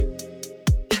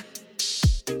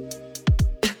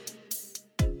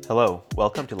Hello,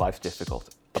 welcome to Life's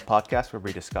Difficult, a podcast where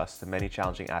we discuss the many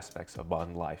challenging aspects of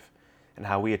modern life and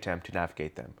how we attempt to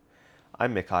navigate them.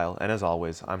 I'm Mikhail, and as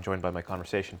always, I'm joined by my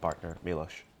conversation partner,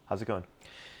 Milos. How's it going?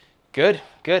 Good.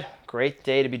 Great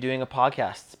day to be doing a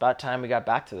podcast. It's about time we got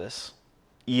back to this.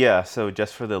 Yeah, so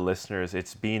just for the listeners,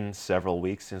 it's been several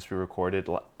weeks since we recorded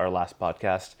our last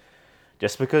podcast,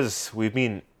 just because we've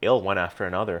been ill one after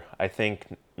another. I think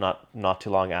not too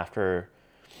long after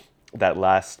that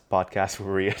last podcast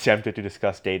where we attempted to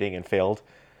discuss dating and failed,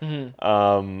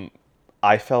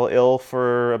 I fell ill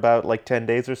for about like 10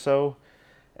 days or so.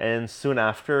 And soon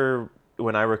after,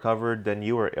 when I recovered, then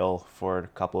you were ill for a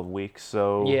couple of weeks.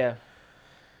 So, Yeah.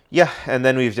 yeah, and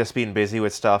then we've just been busy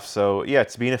with stuff. So, yeah,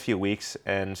 it's been a few weeks.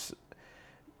 And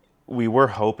we were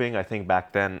hoping, I think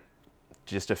back then,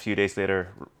 just a few days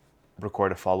later,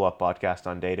 record a follow-up podcast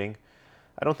on dating.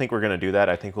 I don't think we're going to do that.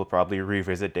 I think we'll probably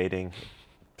revisit dating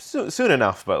soon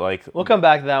enough, but like We'll come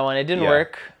back to that one. It didn't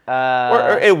work.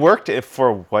 or it worked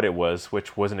for what it was,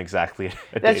 which wasn't exactly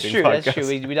a That's dating true. podcast. That's true.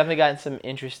 We definitely got some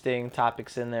interesting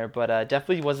topics in there, but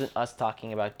definitely wasn't us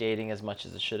talking about dating as much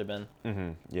as it should have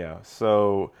been. Yeah.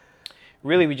 So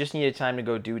Really, we just needed time to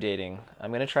go do dating.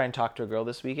 I'm gonna try and talk to a girl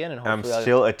this weekend, and I'm hopefully,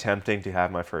 still attempting to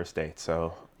have my first date.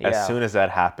 So as Yeah. soon as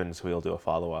that happens, we'll do a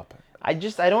follow-up. I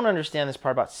don't understand this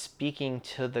part about speaking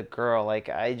to the girl. Like,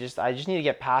 I just need to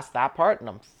get past that part, and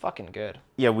I'm fucking good.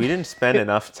 Yeah, we didn't spend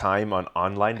enough time on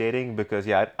online dating because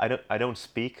I don't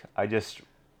speak. I just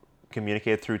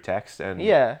communicate through text and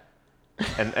Yeah.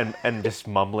 and just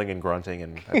mumbling and grunting,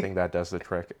 and I think that does the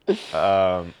trick.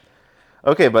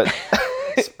 Okay, but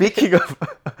speaking of,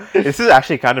 this is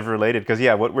actually kind of related because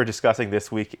what we're discussing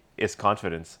this week is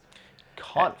confidence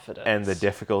Confidence. and the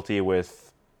difficulty with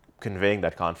conveying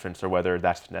that confidence or whether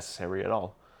that's necessary at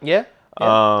all. Yeah.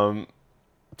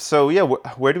 So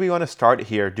where do we want to start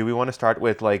here? Do we want to start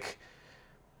with like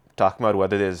talking about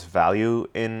whether there's value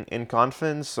in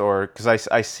confidence, or because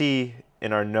I see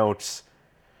in our notes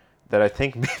that I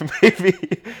think maybe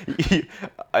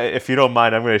if you don't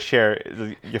mind, I'm going to share.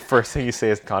 Your first thing you say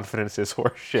is confidence is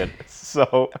horseshit.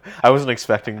 So I wasn't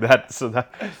expecting that. So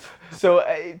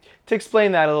to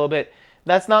explain that a little bit,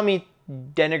 that's not me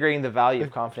denigrating the value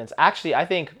of confidence. Actually,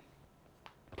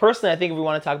 personally, I think if we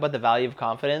want to talk about the value of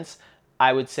confidence,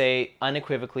 I would say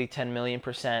unequivocally 10 million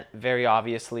 %, very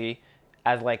obviously,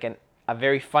 as like a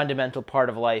very fundamental part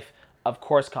of life. Of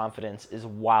course, confidence is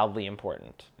wildly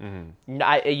important.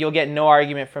 You'll get no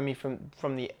argument from me from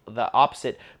the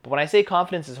opposite. But when I say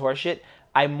confidence is horseshit,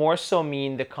 I more so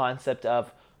mean the concept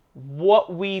of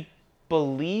what we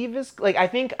believe is like. I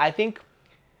think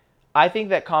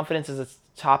that confidence as a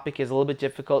topic is a little bit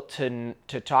difficult to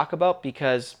talk about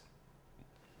because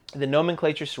the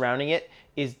nomenclature surrounding it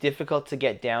is difficult to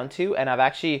get down to. And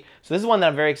so this is one that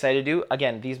I'm very excited to do.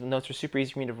 Again, these notes were super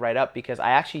easy for me to write up because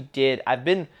I've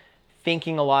been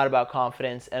thinking a lot about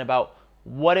confidence and about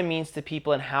what it means to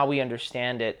people and how we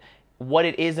understand it, what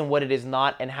it is and what it is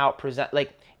not, and how it presents.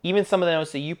 Like even some of the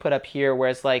notes that you put up here, where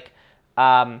it's like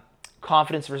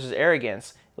confidence versus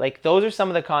arrogance. Like those are some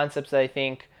of the concepts that I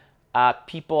think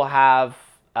people have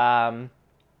kind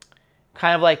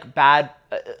of like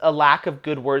a lack of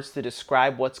good words to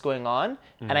describe what's going on.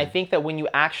 And I think that when you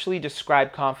actually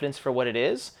describe confidence for what it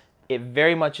is, it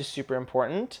very much is super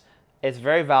important. It's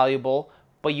very valuable,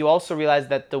 but you also realize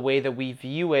that the way that we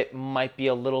view it might be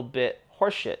a little bit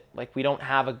horseshit. Like we don't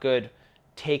have a good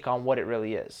take on what it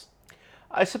really is.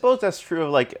 I suppose that's true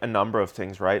of like a number of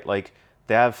things, right? Like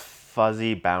they have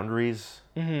fuzzy boundaries,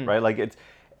 right? Like it's.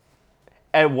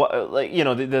 And what, like,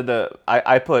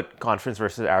 I put confidence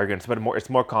versus arrogance, but it's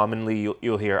more commonly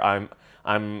you'll hear I'm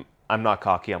not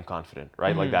cocky, I'm confident,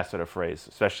 right? Like that sort of phrase,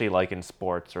 especially like in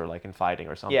sports or like in fighting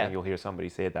or something. Yeah. You'll hear somebody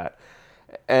say that,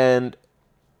 and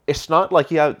it's not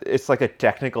like it's like a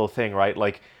technical thing, right?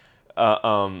 Like,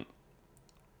 there's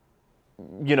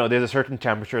a certain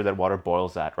temperature that water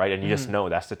boils at, right? And you just know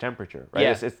that's the temperature, right?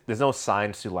 Yeah. There's no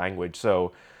science to language,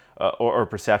 so or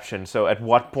perception. So at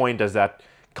what point does that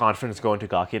confidence go into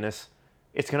cockiness?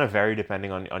 It's gonna vary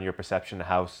depending on your perception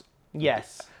of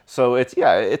Yes. so it's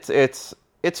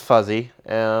fuzzy,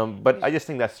 but I just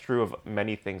think that's true of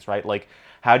many things, right? Like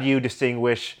how do you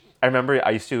distinguish? I remember I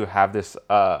used to have this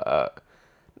not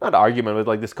argument, but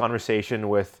like this conversation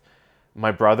with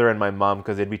my brother and my mom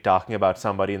because they'd be talking about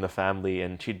somebody in the family,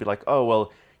 and she'd be like, "Oh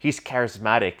well, he's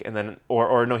charismatic," and then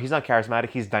or no, he's not charismatic,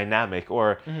 he's dynamic,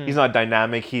 or he's not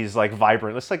dynamic, he's like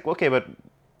vibrant. It's like, okay, but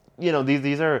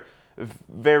these are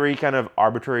very kind of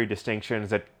arbitrary distinctions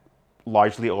that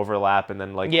largely overlap, and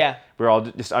then like we're all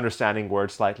just understanding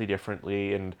words slightly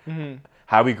differently, and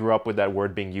how we grew up with that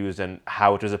word being used and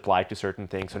how it was applied to certain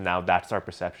things. So now that's our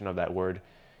perception of that word,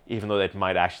 even though it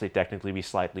might actually technically be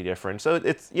slightly different. So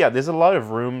it's yeah, there's a lot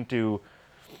of room to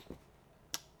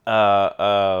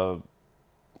uh,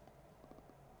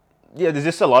 yeah, there's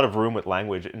just a lot of room with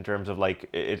language in terms of like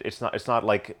it's not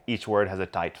like each word has a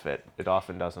tight fit. It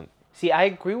often doesn't. See, I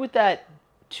agree with that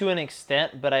to an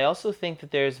extent, but I also think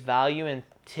that there's value in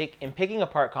picking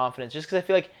apart confidence, just because I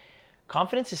feel like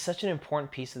confidence is such an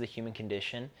important piece of the human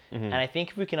condition, and I think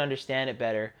if we can understand it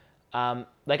better,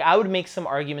 like I would make some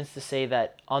arguments to say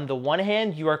that on the one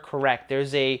hand, you are correct.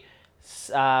 There's a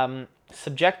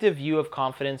subjective view of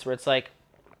confidence where it's like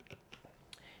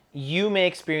you may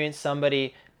experience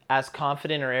somebody as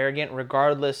confident or arrogant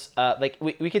regardless. Like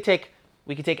we could take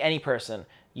any person,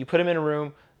 you put them in a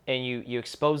room and you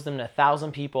expose them to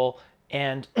 1,000 people,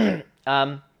 and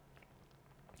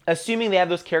assuming they have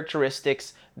those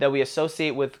characteristics that we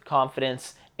associate with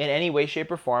confidence in any way,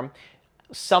 shape, or form,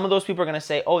 some of those people are going to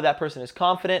say, oh, that person is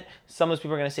confident. Some of those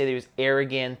people are going to say they was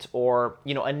arrogant, or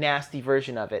a nasty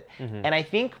version of it. And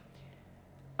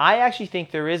I actually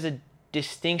think there is a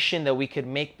distinction that we could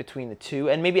make between the two.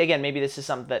 And maybe this is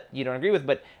something that you don't agree with,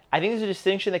 but I think there's a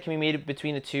distinction that can be made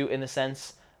between the two in the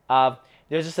sense of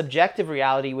there's a subjective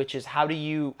reality, which is how are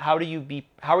you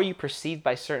perceived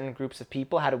by certain groups of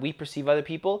people? How do we perceive other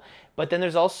people? But then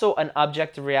there's also an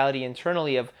objective reality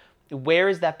internally of where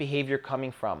is that behavior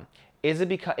coming from? Is it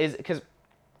because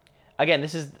again,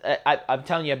 this is I'm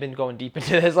telling you, I've been going deep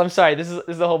into this. I'm sorry, this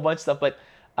is a whole bunch of stuff, but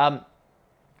on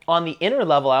the inner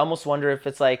level, I almost wonder if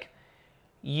it's like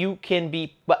you can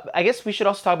be. But I guess we should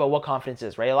also talk about what confidence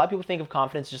is, right? A lot of people think of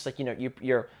confidence just like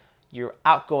you're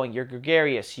outgoing, you're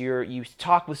gregarious, you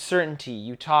talk with certainty,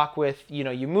 you talk with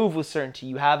you move with certainty,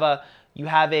 you have a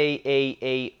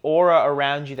aura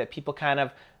around you that people kind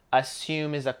of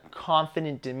assume is a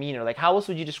confident demeanor. Like, how else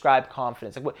would you describe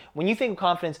confidence? Like, when you think of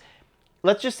confidence,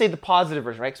 let's just say the positive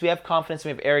version, right? Because we have confidence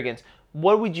and we have arrogance.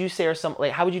 What would you say are some,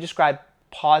 like, how would you describe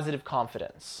positive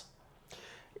confidence?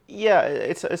 Yeah,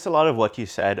 it's a lot of what you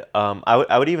said.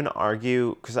 I would even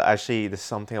argue, because actually this is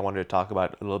something I wanted to talk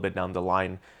about a little bit down the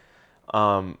line,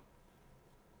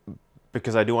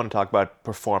 because I do want to talk about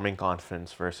performing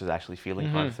confidence versus actually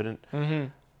feeling confident.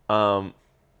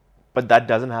 But that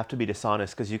doesn't have to be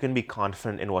dishonest, because you can be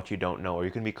confident in what you don't know, or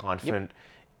you can be confident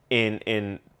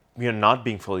in not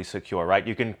being fully secure, right?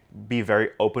 You can be very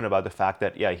open about the fact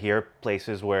that, yeah, here are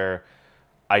places where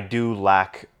I do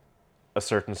lack a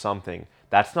certain something.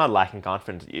 That's not lacking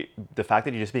confidence. The fact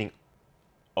that you're just being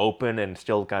open and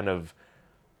still kind of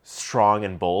strong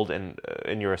and bold in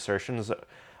your assertions,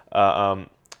 or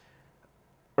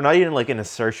not even like in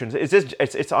assertions. It's just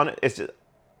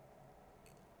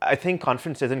I think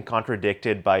confidence isn't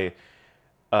contradicted by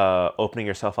opening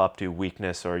yourself up to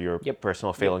weakness or your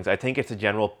personal failings. I think it's a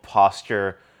general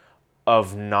posture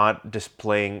of not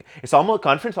displaying. It's almost,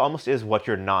 confidence almost is what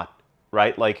you're not,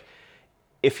 right? Like,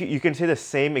 if you can say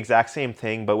the exact same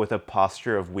thing, but with a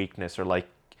posture of weakness, or like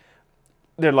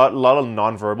there are a lot of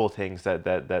nonverbal things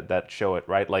that show it,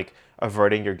 right? Like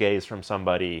averting your gaze from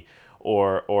somebody,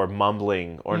 or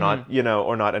mumbling, or not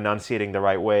or not enunciating the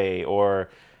right way, or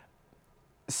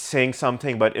saying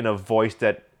something but in a voice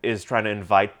that is trying to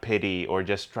invite pity, or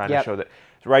just trying to show that,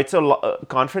 right? So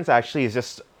confidence actually is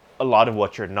just a lot of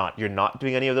what you're not. You're not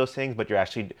doing any of those things, but you're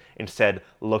actually instead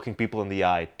looking people in the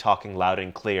eye, talking loud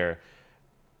and clear.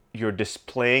 You're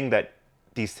displaying that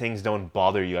these things don't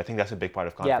bother you. I think that's a big part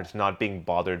of confidence, not being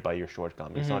bothered by your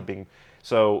shortcomings, not being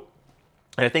so.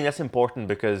 And I think that's important,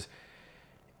 because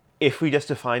if we just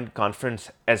define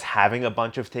confidence as having a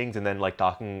bunch of things and then like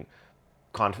talking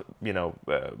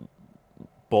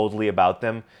boldly about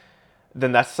them,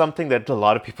 then that's something that a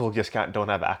lot of people just don't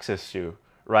have access to,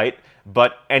 right?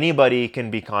 But anybody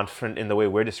can be confident in the way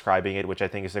we're describing it, which I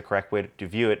think is the correct way to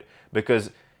view it,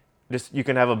 because you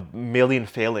can have a million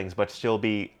failings but still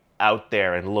be out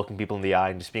there and looking people in the eye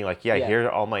and just being like, here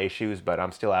are all my issues, but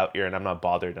I'm still out here and I'm not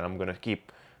bothered, and I'm going to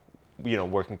keep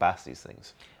working past these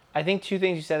things. I think two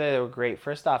things you said there that were great.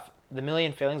 First off, the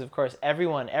million failings, of course, every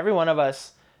one of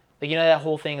us, like, that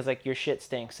whole thing is like your shit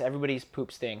stinks, everybody's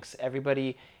poop stinks,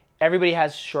 everybody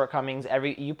has shortcomings.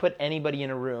 You put anybody in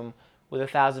a room with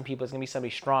 1,000 people, it's going to be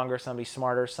somebody stronger, somebody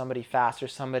smarter, somebody faster,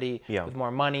 somebody with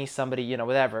more money, somebody,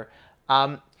 whatever.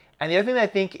 And the other thing that I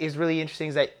think is really interesting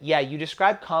is that, you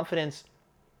describe confidence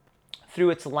through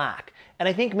its lack. And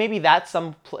I think maybe that's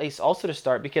some place also to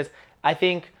start, because I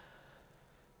think,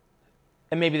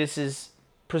 and maybe this is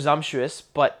presumptuous,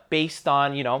 but based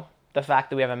on, the fact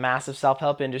that we have a massive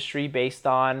self-help industry, based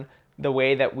on the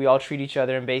way that we all treat each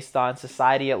other, and based on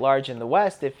society at large in the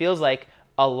West, it feels like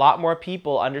a lot more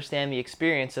people understand the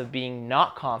experience of being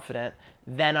not confident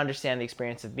than understand the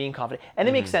experience of being confident. And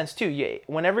it makes sense too.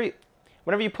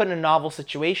 whenever you put in a novel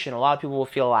situation, a lot of people will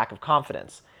feel a lack of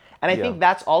confidence. And I Yeah. think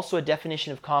that's also a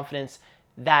definition of confidence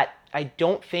that I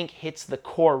don't think hits the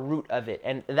core root of it.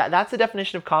 And that's a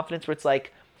definition of confidence where it's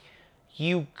like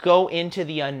you go into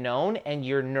the unknown and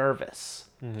you're nervous.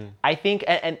 I think,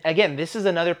 and again, this is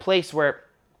another place where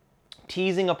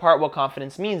teasing apart what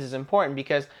confidence means is important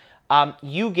because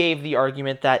you gave the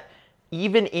argument that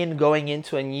even in going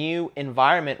into a new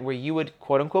environment where you would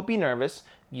quote unquote be nervous,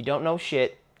 you don't know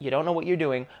shit, you don't know what you're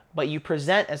doing, but you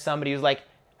present as somebody who's like,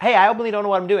 hey, I openly don't know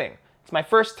what I'm doing. It's my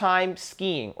first time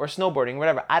skiing or snowboarding,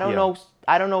 whatever. I don't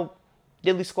know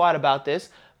diddly squat about this,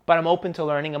 but I'm open to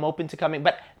learning. I'm open to coming.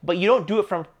 But you don't do it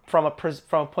from a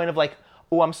point of like,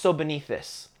 oh, I'm so beneath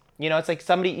this. It's like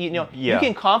somebody, you Yeah.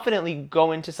 can confidently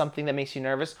go into something that makes you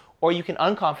nervous, or you can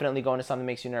unconfidently go into something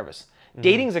that makes you nervous.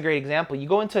 Dating is a great example. You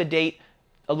go into a date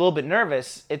a little bit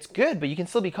nervous, it's good, but you can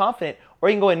still be confident. Or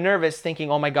you can go in nervous thinking,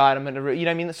 oh my God, I'm going to, you know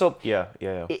what I mean? So Yeah.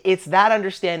 it's that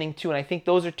understanding too. And I think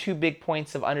those are two big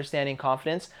points of understanding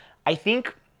confidence. I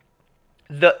think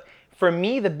for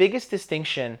me, the biggest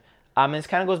distinction, and this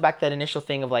kind of goes back to that initial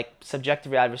thing of like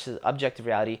subjective reality versus objective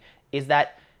reality, is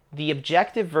that the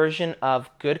objective version of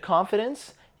good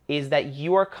confidence is that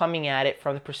you are coming at it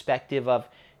from the perspective of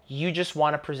you just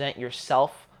want to present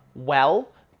yourself well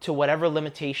to whatever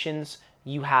limitations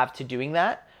you have to doing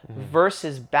that,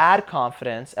 versus bad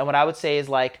confidence. And what I would say is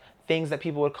like things that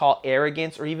people would call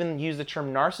arrogance or even use the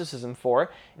term narcissism for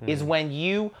is when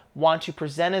you want to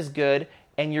present as good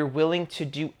and you're willing to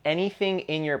do anything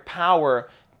in your power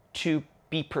to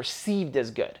be perceived as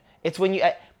good. It's when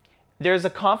there's a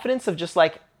confidence of just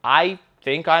like I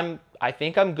think I'm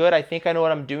good. I think I know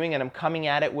what I'm doing, and I'm coming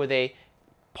at it with a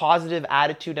positive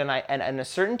attitude and a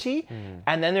certainty.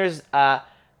 And then there's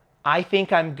I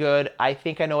think I'm good. I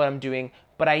think I know what I'm doing,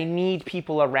 but I need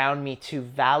people around me to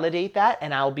validate that,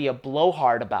 and I'll be a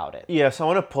blowhard about it. Yeah, so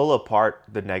I want to pull apart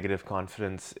the negative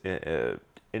confidence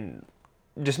in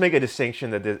just make a distinction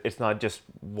that it's not just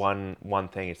one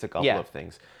thing; it's a couple Yeah. of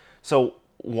things. So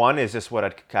one is just what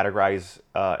I'd categorize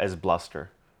as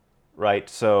bluster, right?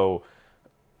 So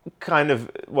kind of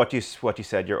what you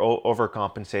said. You're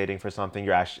overcompensating for something.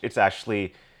 It's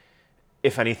actually,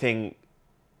 if anything,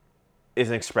 is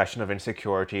an expression of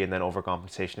insecurity, and then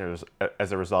overcompensation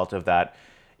as a result of that.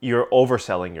 You're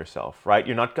overselling yourself, right?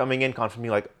 You're not coming in confidently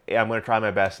like, hey, I'm going to try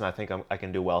my best and I think I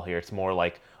can do well here. It's more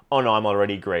like, oh no, I'm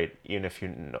already great, even if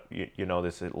you know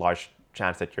there's a large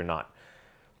chance that you're not.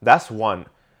 That's one.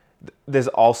 There's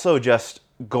also just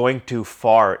going too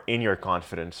far in your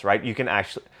confidence, right? You can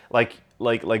actually like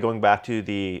going back to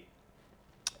the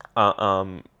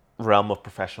realm of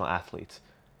professional athletes.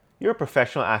 You're a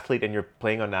professional athlete and you're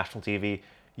playing on national TV.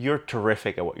 You're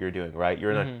terrific at what you're doing, right?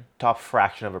 You're in a top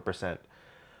fraction of a percent.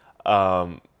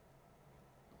 But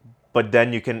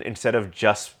then you can, instead of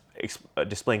just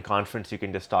displaying confidence, you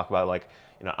can just talk about like,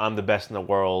 I'm the best in the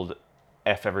world,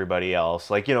 F everybody else.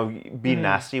 Like, be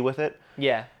nasty with it.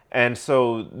 Yeah. And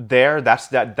so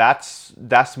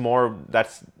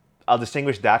I'll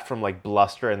distinguish that from like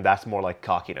bluster, and that's more like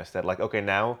cockiness. That like, okay,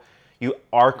 now you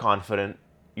are confident.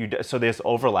 So there's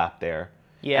overlap there.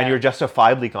 Yeah. And you're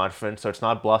justifiably confident, so it's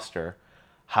not bluster.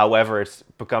 However, it's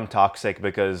become toxic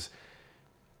because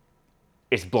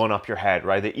it's blown up your head,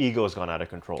 right? The ego's gone out of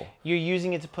control. You're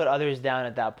using it to put others down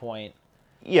at that point.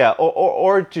 Yeah,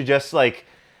 or to just like,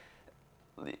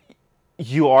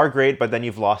 you are great, but then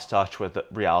you've lost touch with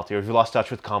reality, or you've lost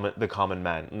touch with the common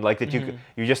man. Like that,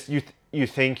 you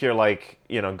think you're like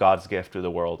God's gift to the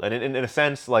world, and in a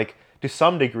sense, like to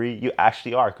some degree, you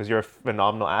actually are, because you're a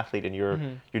phenomenal athlete and you're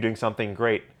doing something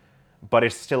great, but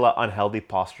it's still an unhealthy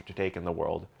posture to take in the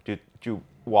world to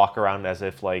walk around as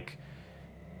if like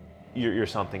you're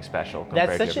something special compared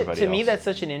to everybody else. Me, that's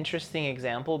such an interesting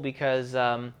example because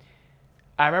I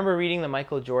remember reading the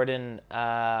Michael Jordan.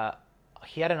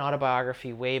 He had an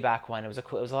autobiography way back when. It was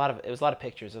a lot of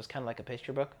pictures. It was kind of like a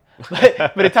picture book,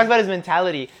 but it talked about his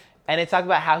mentality, and it talked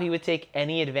about how he would take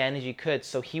any advantage he could.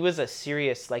 So he was a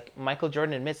serious, like Michael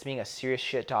Jordan admits being a serious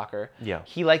shit talker. Yeah.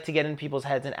 He liked to get in people's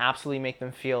heads and absolutely make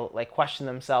them feel like question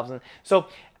themselves, and so,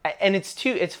 and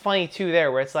it's funny too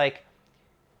there where it's like,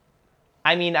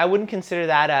 I mean, I wouldn't consider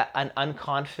that an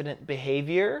unconfident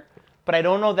behavior. But I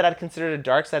don't know that I'd consider it a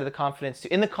dark side of the confidence too,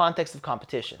 in the context of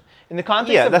competition. In the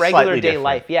context of regular day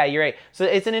life. Yeah, you're right. So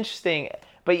it's an interesting,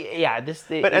 but yeah, and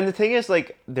the thing is,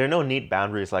 like, there are no neat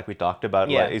boundaries like we talked about.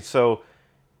 Yeah. Like, so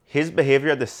his behavior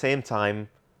at the same time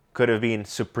could have been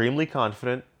supremely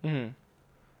confident, could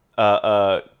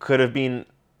have been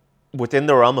within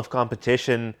the realm of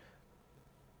competition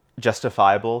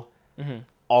justifiable,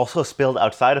 also spilled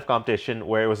outside of competition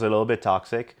where it was a little bit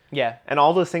toxic. Yeah. And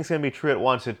all those things can be true at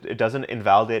once. It doesn't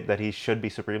invalidate that he should be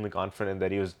supremely confident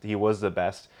that he was the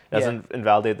best. It doesn't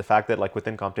invalidate the fact that like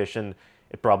within competition,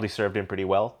 it probably served him pretty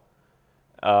well.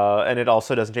 And it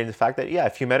also doesn't change the fact that yeah,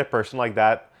 if you met a person like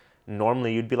that,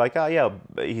 normally you'd be like, oh yeah,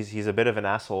 he's a bit of an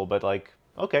asshole, but like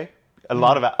okay, a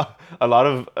lot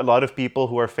of people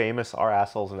who are famous are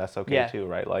assholes, and that's okay too,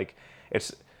 right? Like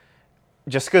it's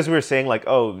just because we're saying like,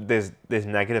 oh, there's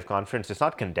negative confidence, it's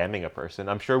not condemning a person.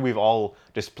 I'm sure we've all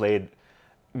displayed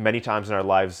many times in our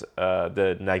lives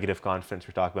the negative confidence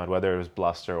we're talking about, whether it was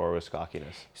bluster or it was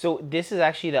cockiness. So this is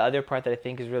actually the other part that I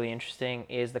think is really interesting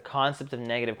is the concept of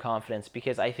negative confidence,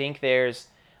 because I think there's,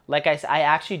 like I said, I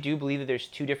actually do believe that there's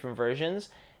two different versions,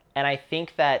 and I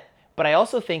think that, but I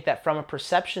also think that from a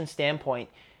perception standpoint,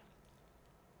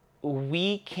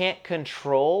 we can't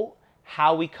control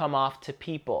how we come off to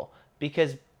people,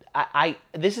 because I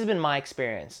this has been my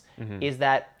experience, is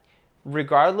that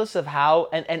regardless of how,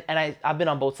 and I've been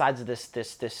on both sides of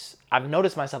this I've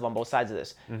noticed myself on both sides of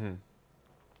this.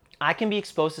 I can be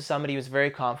exposed to somebody who's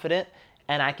very confident,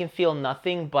 and I can feel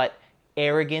nothing but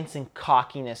arrogance and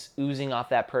cockiness oozing off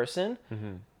that person.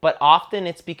 But often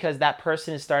it's because that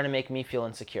person is starting to make me feel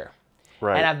insecure.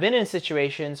 Right. And I've been in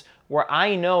situations where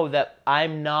I know that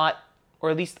I'm not,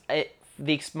 or at least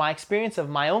my experience of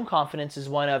my own confidence is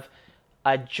one of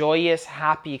a joyous,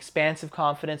 happy, expansive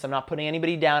confidence. I'm not putting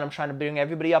anybody down. I'm trying to bring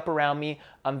everybody up around me.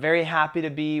 I'm very happy to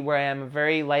be where I am. I'm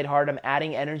very lighthearted. I'm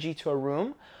adding energy to a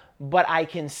room. But I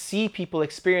can see people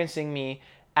experiencing me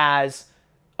as,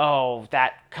 oh,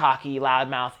 that cocky,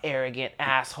 loudmouth, arrogant,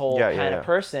 asshole kind of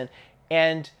person.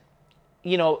 And,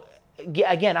 you know,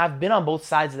 again, I've been on both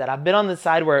sides of that. I've been on the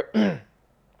side where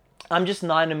I'm just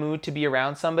not in the mood to be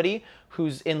around somebody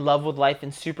who's in love with life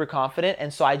and super confident.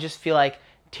 And so I just feel like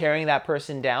tearing that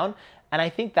person down. And I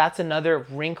think that's another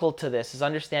wrinkle to this, is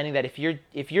understanding that if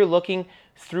you're looking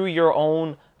through your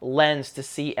own lens to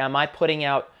see, am I putting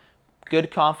out good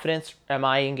confidence? Am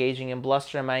I engaging in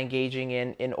bluster? Am I engaging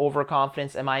in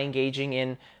overconfidence? Am I engaging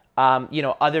in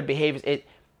other behaviors?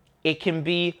 It can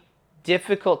be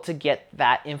difficult to get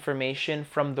that information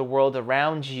from the world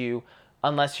around you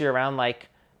unless you're around like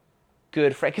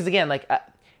good friends. Because again, like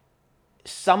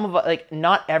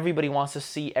not everybody wants to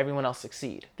see everyone else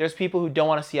succeed. There's people who don't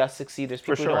want to see us succeed. There's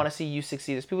people who don't want to see you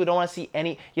succeed. There's people who don't want to see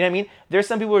any, you know what I mean? There's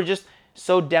some people who are just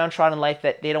so downtrodden in life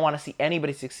that they don't want to see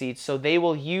anybody succeed. So they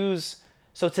will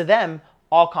so to them,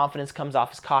 all confidence comes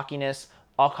off as cockiness.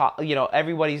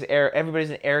 Everybody's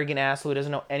an arrogant asshole who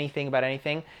doesn't know anything about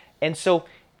anything. And so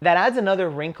that adds another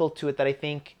wrinkle to it that I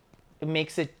think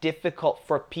makes it difficult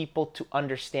for people to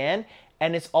understand.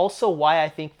 And it's also why I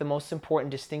think the most important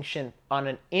distinction on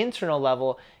an internal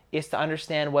level is to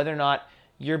understand whether or not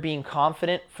you're being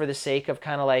confident for the sake of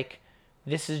kind of like,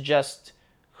 this is just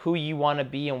who you want to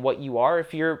be and what you are.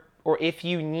 If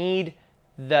you need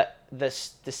the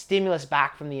stimulus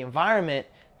back from the environment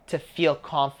to feel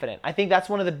confident. I think that's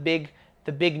one of the big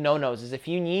no-nos, is if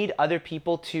you need other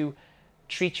people to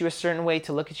treat you a certain way,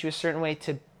 to look at you a certain way,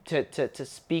 to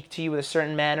speak to you with a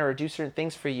certain manner or do certain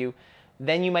things for you,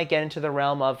 then you might get into the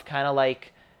realm of kind of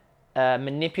like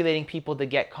manipulating people to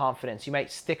get confidence. You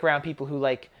might stick around people who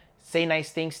like say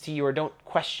nice things to you or don't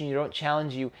question you, don't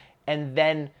challenge you, and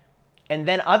then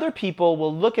other people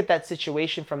will look at that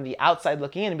situation from the outside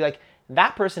looking in and be like,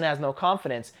 that person has no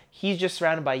confidence. He's just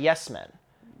surrounded by yes men.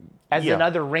 As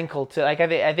another wrinkle to, like,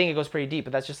 I think it goes pretty deep,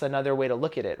 but that's just another way to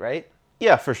look at it, right?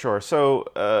 Yeah, for sure. So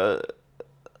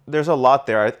there's a lot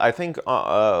there. I think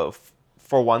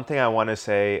for one thing I want to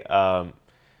say,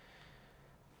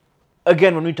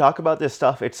 again, when we talk about this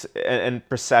stuff, it's and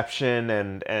perception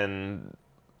and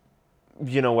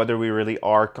whether we really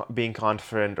are being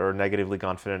confident or negatively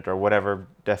confident or whatever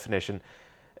definition,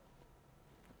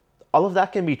 all of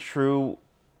that can be true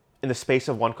in the space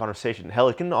of one conversation. Hell,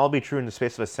 it can all be true in the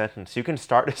space of a sentence. You can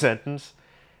start a sentence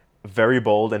very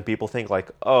bold and people think like,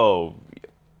 oh,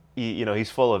 he's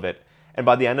full of it. And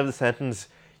by the end of the sentence,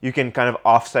 you can kind of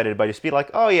offset it by just be like,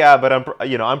 oh yeah, but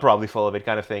I'm probably full of it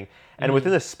kind of thing. And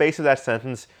within the space of that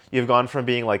sentence, you've gone from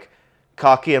being like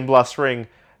cocky and blustering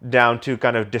down to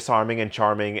kind of disarming and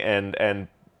charming and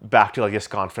back to like this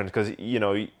confidence because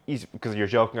because you're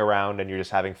joking around and you're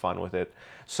just having fun with it.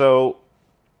 So,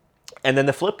 and then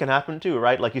the flip can happen too,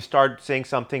 right? Like you start saying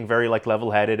something very like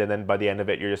level-headed, and then by the end of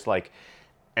it, you're just like,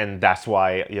 and that's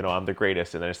why I'm the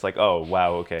greatest. And then it's like, oh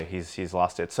wow, okay, he's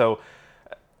lost it. So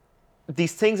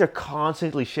these things are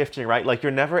constantly shifting, right? Like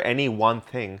you're never any one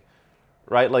thing,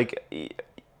 right? Like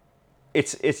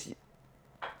it's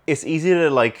easy to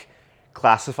like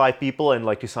classify people, and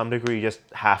like to some degree you just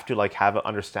have to like have an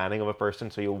understanding of a person,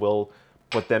 so you will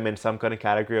put them in some kind of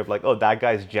category of like, oh, that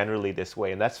guy's generally this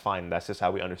way, and that's fine. That's just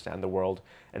how we understand the world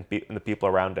and the people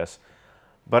around us.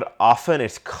 But often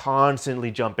it's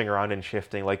constantly jumping around and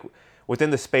shifting. Like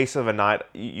within the space of a night,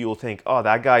 you'll think, oh,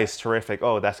 that guy is terrific.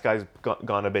 Oh, that guy's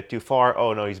gone a bit too far.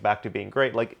 Oh, no, he's back to being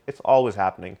great. Like it's always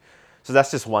happening. So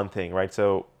that's just one thing, right?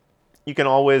 So you can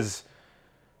always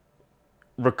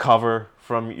recover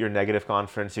from your negative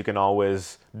confidence. You can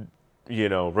always,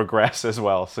 regress as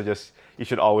well. So just, you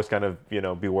should always kind of,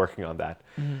 be working on that.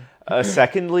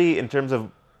 Secondly, in terms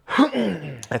of,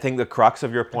 I think the crux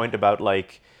of your point about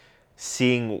like,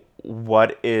 seeing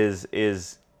what is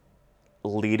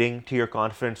leading to your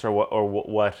confidence or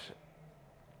what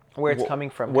Where it's coming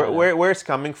from. where it's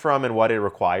coming from and what it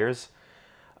requires.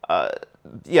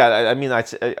 Yeah, I mean,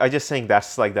 I just think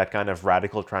that's like that kind of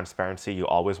radical transparency you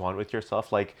always want with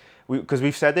yourself. Like, because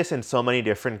we've said this in so many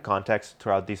different contexts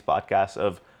throughout these podcasts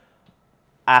of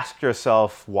ask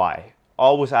yourself why.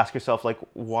 Always ask yourself, like,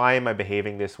 why am I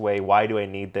behaving this way? Why do I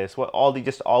need this?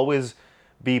 Just always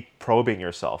be probing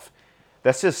yourself.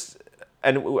 That's just,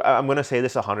 and I'm going to say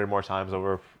this 100 more times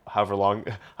over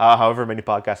however many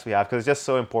podcasts we have, because it's just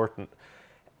so important.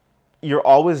 You're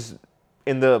always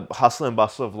in the hustle and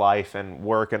bustle of life and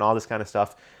work and all this kind of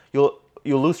stuff. You'll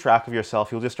lose track of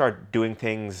yourself. You'll just start doing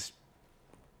things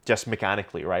just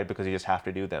mechanically, right? Because you just have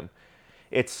to do them.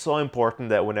 It's so important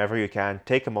that whenever you can,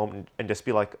 take a moment and just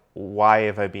be like, why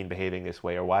have I been behaving this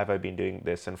way? Or why have I been doing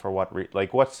this? And for what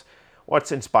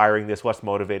what's inspiring this? What's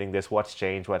motivating this? What's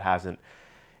changed? What hasn't?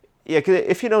 Yeah, 'cause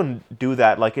if you don't do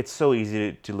that, like it's so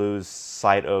easy to lose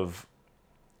sight of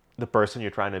the person you're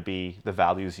trying to be, the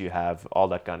values you have, all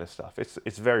that kind of stuff.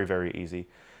 It's very, very easy,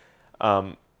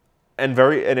 and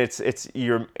it's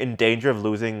you're in danger of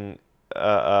losing,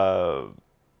 the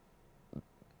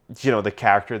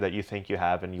character that you think you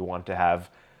have and you want to have.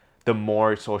 The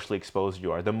more socially exposed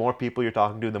you are, the more people you're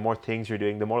talking to, the more things you're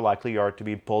doing, the more likely you are to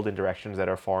be pulled in directions that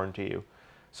are foreign to you.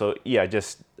 So yeah,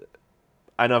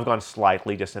 I know I've gone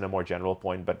slightly just in a more general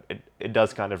point, but it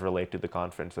does kind of relate to the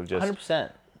confidence of just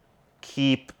 100%.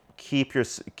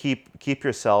 keep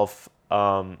yourself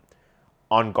on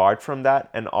guard from that,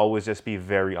 and always just be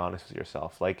very honest with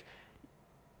yourself. Like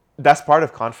that's part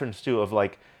of confidence too, of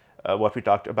like what we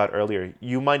talked about earlier.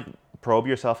 You might probe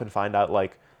yourself and find out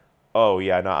like, oh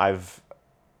yeah, no, I've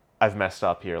messed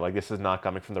up here. Like this is not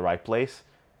coming from the right place.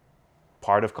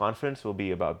 Part of confidence will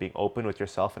be about being open with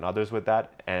yourself and others with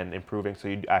that and improving, so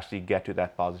you actually get to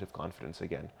that positive confidence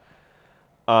again.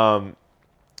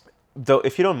 Though,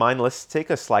 if you don't mind, let's take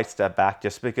a slight step back,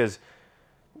 just because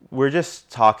we're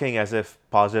just talking as if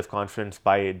positive confidence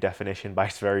by definition, by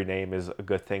its very name, is a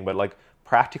good thing. But like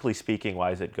practically speaking,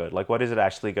 why is it good? Like what is it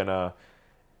actually gonna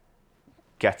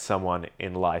get someone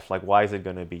in life? Like why is it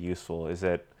gonna be useful? Is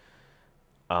it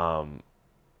good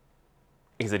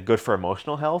for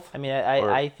emotional health? I mean,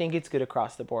 I think it's good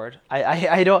across the board.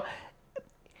 I don't.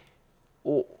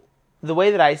 The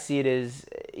way that I see it is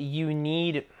you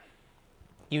need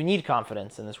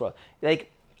confidence in this world.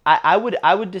 Like I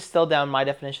would distill down my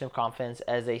definition of confidence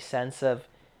as a sense of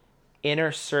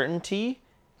inner certainty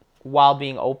while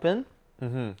being open,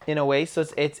 in a way. So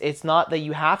it's not that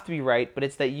you have to be right, but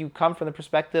it's that you come from the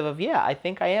perspective of, yeah, I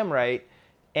think I am right.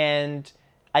 And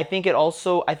I think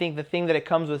the thing that it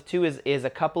comes with too is a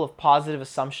couple of positive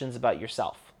assumptions about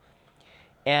yourself.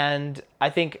 And I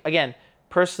think, again,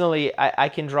 personally, I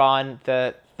can draw on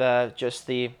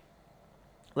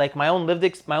like my own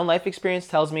life experience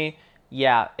tells me,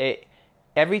 yeah,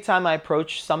 every time I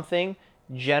approach something,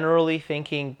 generally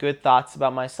thinking good thoughts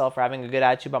about myself or having a good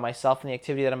attitude about myself and the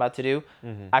activity that I'm about to do,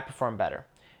 I perform better.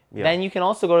 Yeah. Then you can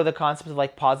also go to the concept of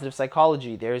like positive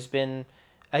psychology. There's been,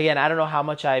 again, I don't know how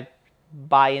much I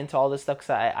buy into all this stuff because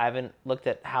I haven't looked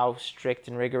at how strict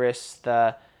and rigorous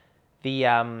the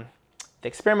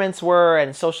experiments were,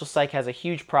 and social psych has a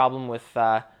huge problem with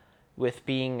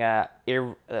being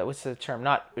what's the term,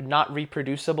 not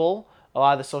reproducible. A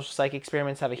lot of the social psych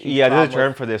experiments have a huge problem. There's a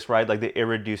term for this, right? Like the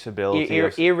irreducibility.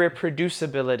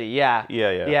 Irreproducibility, yeah.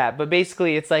 Yeah, but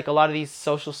basically it's like a lot of these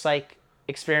social psych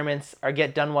experiments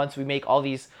get done once. We make all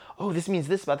these, oh, this means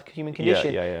this about the human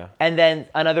condition. Yeah. And then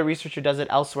another researcher does it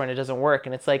elsewhere and it doesn't work.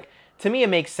 And it's like, to me, it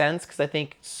makes sense because I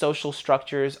think social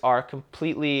structures are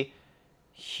completely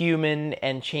human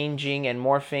and changing and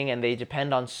morphing, and they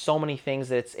depend on so many things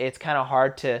that it's kind of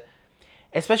hard to,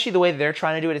 especially the way they're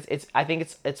trying to do it. I think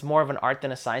it's more of an art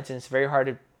than a science, and it's very hard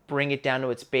to bring it down to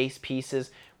its base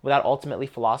pieces without ultimately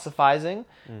philosophizing.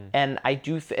 And I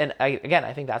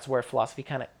think that's where philosophy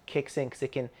kind of kicks in, because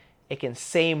it can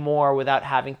say more without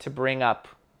having to bring up,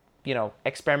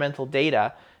 experimental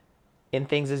data. in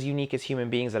things as unique as human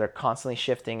beings that are constantly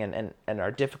shifting and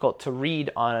are difficult to read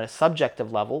on a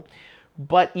subjective level.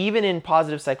 But even in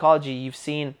positive psychology, you've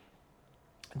seen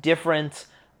different,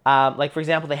 like for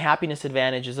example, The Happiness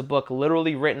Advantage is a book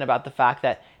literally written about the fact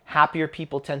that happier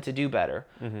people tend to do better.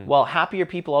 Well, happier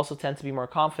people also tend to be more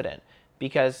confident,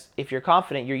 because if you're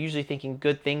confident, you're usually thinking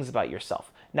good things about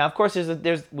yourself. Now, of course,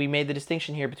 we made the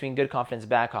distinction here between good confidence and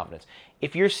bad confidence.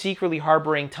 If you're secretly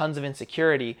harboring tons of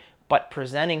insecurity but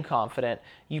presenting confident,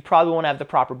 you probably won't have the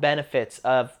proper benefits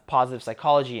of positive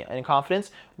psychology and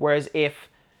confidence. Whereas if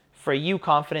for you,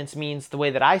 confidence means, the way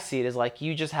that I see it, is like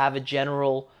you just have a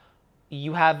general,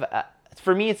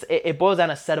 for me, it boils down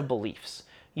to a set of beliefs.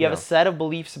 You have a set of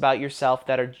beliefs about yourself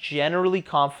that are generally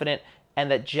confident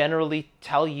and that generally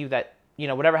tell you that,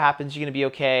 whatever happens, you're going to be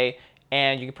okay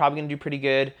and you're probably going to do pretty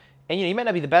good. And, you might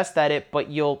not be the best at it, but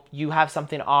you have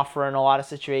something to offer in a lot of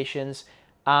situations.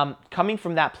 Coming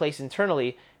from that place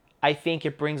internally, I think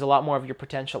it brings a lot more of your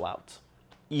potential out.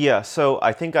 Yeah, so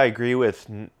I think I agree with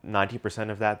 90%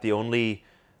 of that. The only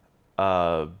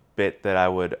bit that I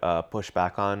would push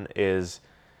back on is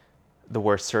the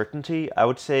word certainty. I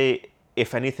would say,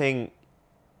 if anything,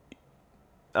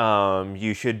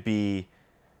 you should be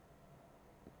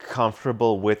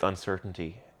comfortable with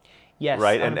uncertainty. Yes,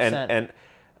 right? 100%. And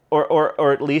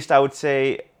or at least I would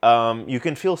say you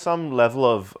can feel some level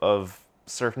of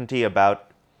certainty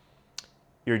about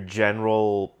your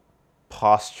general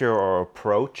posture or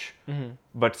approach,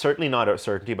 but certainly not a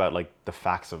certainty about like the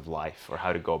facts of life or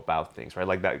how to go about things, right?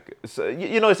 Like that. So,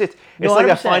 it's No, like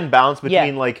a 100%. fine balance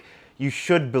between Yeah. like you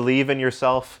should believe in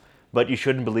yourself, but you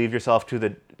shouldn't believe yourself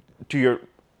to your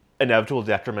inevitable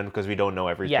detriment, because we don't know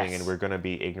everything. Yes. And we're going to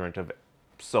be ignorant of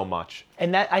so much.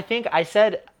 And that, I think I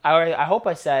said, I hope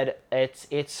I said,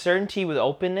 it's certainty with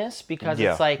openness, because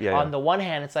Yeah, it's like, yeah, on yeah. the one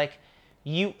hand, it's like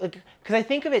because I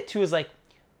think of it too as like,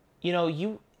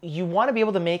 you want to be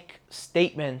able to make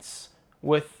statements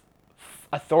with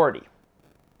authority.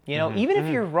 Even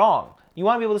if you're wrong, you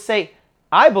want to be able to say,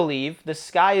 I believe the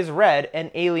sky is red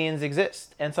and aliens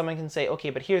exist. And someone can say, okay,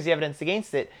 but here's the evidence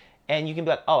against it. And you can be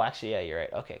like, oh, actually, yeah, you're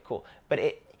right. Okay, cool.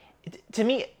 But to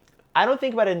me, I don't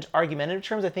think about it in argumentative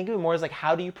terms. I think of it more as like,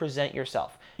 how do you present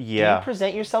yourself? Do Yeah. you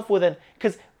present yourself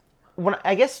because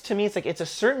I guess to me, it's like, it's a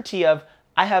certainty of,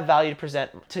 I have value to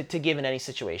present, to give in any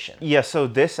situation. Yeah, so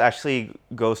this actually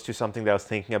goes to something that I was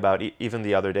thinking about even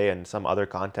the other day in some other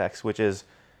context, which is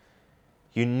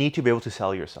you need to be able to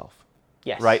sell yourself.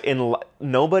 Yes. Right?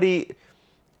 Nobody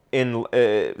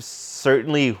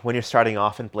certainly when you're starting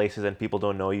off in places and people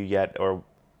don't know you yet, or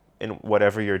in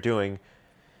whatever you're doing,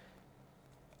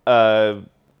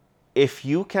 if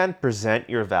you can present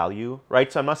your value,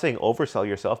 right? So I'm not saying oversell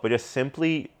yourself, but just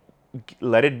simply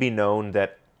let it be known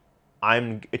that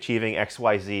I'm achieving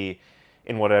XYZ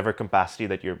in whatever capacity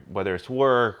that whether it's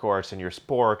work or it's in your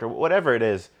sport or whatever it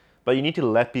is. But you need to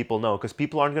let people know, because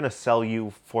people aren't going to sell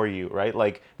you for you, right?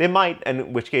 Like they might, and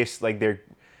in which case, like they're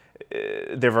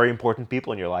very important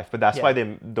people in your life. But that's why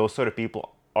those sort of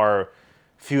people are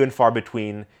few and far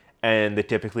between, and they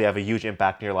typically have a huge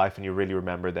impact in your life, and you really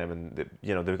remember them, and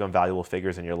they become valuable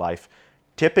figures in your life.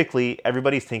 Typically,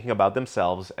 everybody's thinking about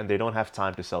themselves, and they don't have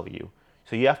time to sell you.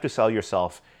 So you have to sell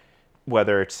yourself,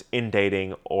 whether it's in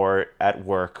dating or at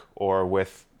work or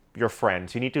with your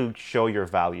friends. You need to show your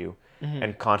value,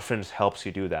 and confidence helps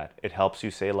you do that. It helps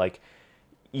you say like,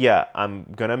 yeah, I'm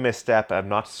gonna misstep, I'm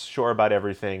not sure about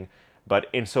everything, but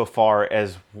insofar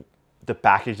as the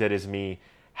package that is me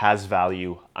has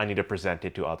value, I need to present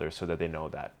it to others so that they know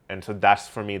that. And so that's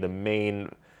for me the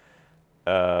main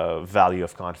value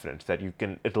of confidence, that you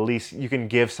can at least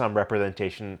give some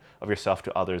representation of yourself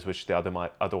to others, which they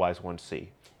otherwise won't see.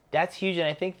 That's huge. And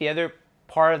I think the other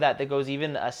part of that goes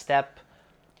even a step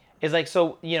is like,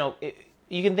 so,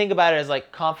 you can think about it as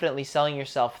like confidently selling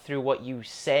yourself through what you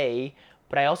say,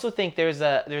 but I also think there's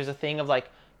a thing of like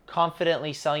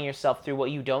confidently selling yourself through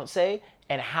what you don't say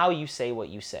and how you say what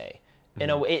you say. In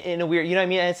a weird, you know what I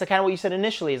mean? And it's kind of what you said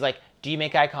initially, is like, do you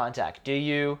make eye contact? Do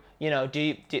you,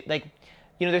 like,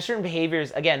 there's certain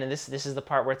behaviors, again, and this is the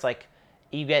part where it's like,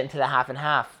 you get into the half and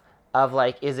half of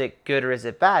like, is it good or is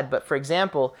it bad? But for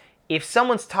example, if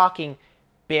someone's talking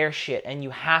bear shit and you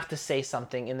have to say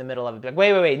something in the middle of it, be like,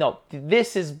 wait, no,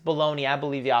 this is baloney, I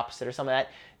believe the opposite, or something like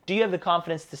that. Do you have the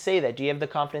confidence to say that? Do you have the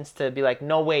confidence to be like,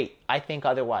 no, wait, I think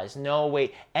otherwise. No,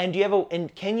 wait. And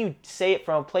can you say it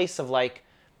from a place of like,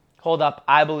 hold up,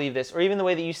 I believe this, or even the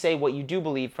way that you say what you do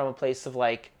believe from a place of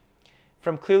like,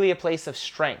 from clearly a place of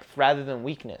strength rather than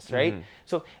weakness, right?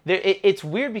 So it's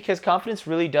weird, because confidence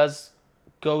really does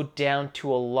go down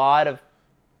to a lot of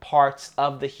parts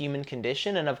of the human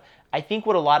condition, and of, I think,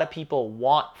 what a lot of people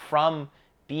want from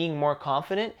being more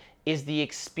confident is the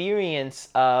experience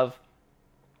of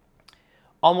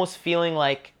almost feeling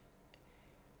like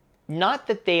not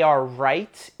that they are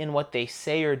right in what they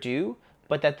say or do,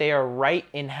 but that they are right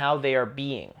in how they are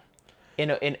being. In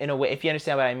a way, if you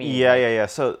understand what I mean. Yeah, like, yeah, yeah.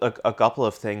 So a couple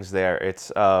of things there.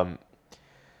 It's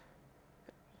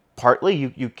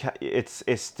partly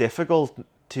it's difficult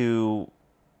to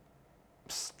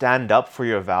stand up for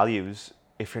your values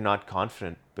if you're not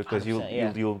confident, because 100%,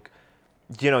 yeah.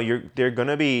 there are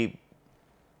gonna be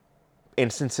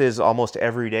instances almost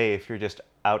every day, if you're just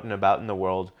out and about in the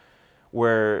world,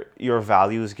 where your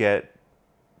values get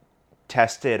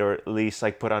tested, or at least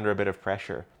like put under a bit of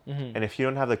pressure. And if you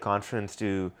don't have the confidence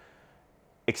to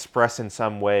express in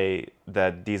some way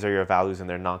that these are your values and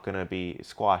they're not going to be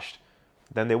squashed,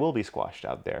 then they will be squashed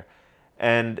out there.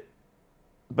 And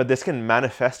but this can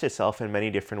manifest itself in many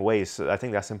different ways. So I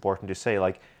think that's important to say.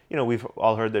 Like, we've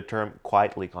all heard the term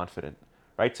quietly confident,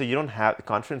 right? So you don't have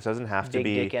confidence doesn't have to Big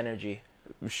be dick energy.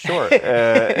 sure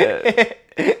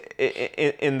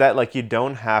in that, like, you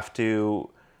don't have to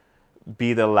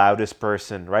be the loudest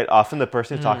person, right? Often the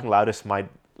person who's talking loudest might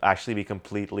actually be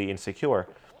completely insecure.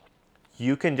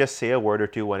 You can just say a word or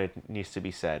two when it needs to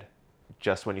be said,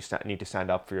 just when you need to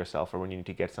stand up for yourself, or when you need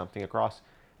to get something across.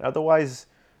 And otherwise,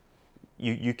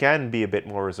 you can be a bit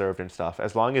more reserved and stuff,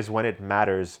 as long as when it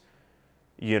matters,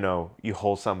 you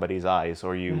hold somebody's eyes,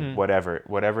 or you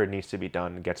whatever it needs to be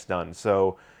done gets done.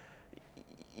 So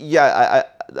yeah,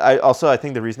 I also, I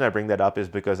think the reason I bring that up is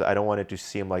because I don't want it to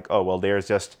seem like, oh well, there's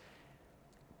just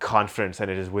confidence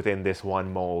and it is within this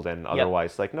one mold, and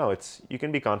otherwise, like, no, you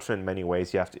can be confident in many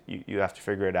ways. You have to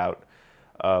figure it out,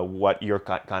 what your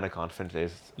kind of confidence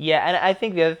is. Yeah, and I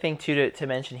think the other thing too to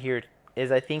mention here is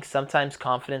I think sometimes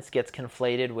confidence gets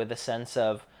conflated with a sense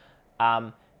of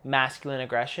masculine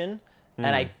aggression,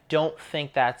 and I don't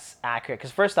think that's accurate.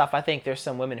 Because first off, I think there's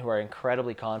some women who are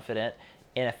incredibly confident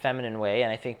in a feminine way,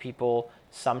 and I think people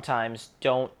sometimes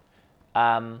don't.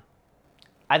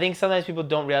 I think sometimes people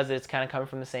don't realize that it's kind of coming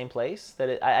from the same place.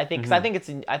 That I think, because I think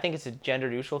it's a gender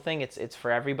neutral thing. It's for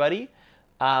everybody.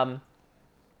 But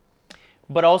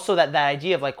also that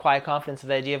idea of like quiet confidence,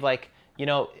 the idea of like,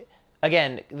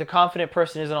 again, the confident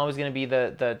person isn't always going to be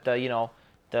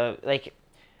the like,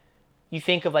 you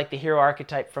think of like the hero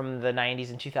archetype from the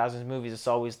 90s and 2000s movies. It's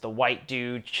always the white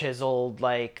dude, chiseled,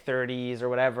 like 30s or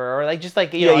whatever, or like just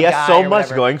like, He has so much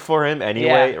going for him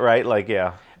anyway, right? Like,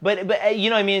 yeah. But you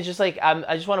know what I mean? It's just like,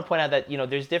 I just want to point out that,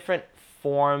 there's different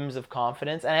forms of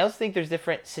confidence. And I also think there's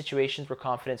different situations where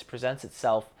confidence presents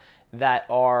itself that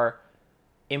are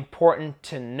important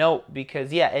to note,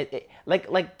 because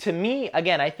like to me,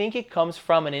 again, I think it comes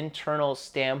from an internal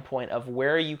standpoint of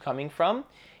where are you coming from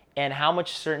and how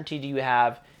much certainty do you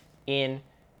have and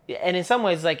in some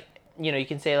ways, like, you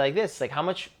can say it like this, like, how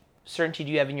much certainty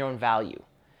do you have in your own value?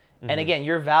 And again,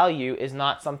 your value is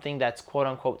not something that's quote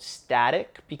unquote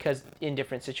static, because in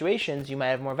different situations you might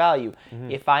have more value.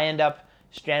 If I end up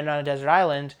stranded on a desert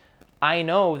island, I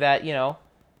know that,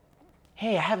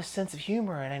 hey, I have a sense of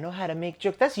humor and I know how to make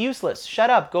jokes. That's useless. Shut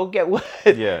up. Go get wood.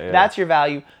 Yeah. That's your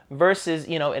value. Versus,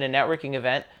 in a networking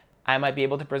event, I might be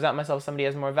able to present myself as somebody who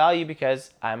has more value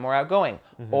because I'm more outgoing.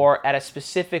 Or at a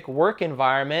specific work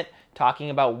environment,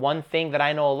 talking about one thing that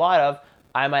I know a lot of,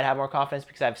 I might have more confidence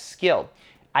because I have skill.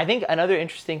 I think another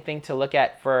interesting thing to look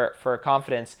at for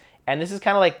confidence, and this is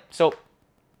kind of like, so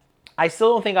I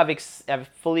still don't think I've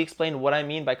fully explained what I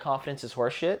mean by confidence is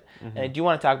horseshit, and I do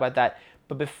want to talk about that.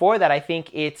 But before that, I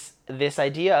think it's this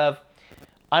idea of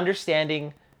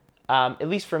understanding, at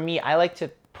least for me, I like to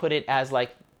put it as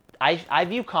like, I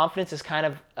view confidence as kind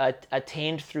of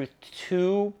attained through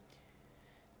two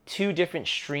different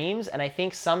streams, and I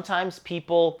think sometimes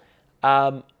people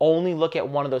only look at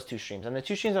one of those two streams. And the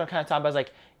two streams I'm kind of talking about is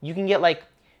like, you can get like,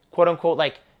 quote unquote,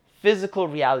 like physical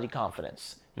reality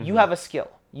confidence. You have a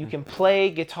skill. You can play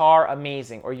guitar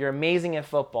amazing, or you're amazing at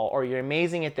football, or you're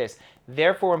amazing at this.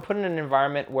 Therefore, when put in an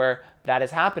environment where that is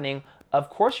happening,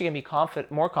 of course you're going to be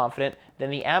more confident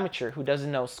than the amateur who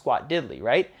doesn't know squat diddly,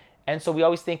 right? And so we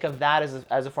always think of that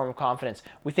as a form of confidence.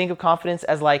 We think of confidence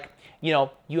as like, you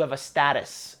have a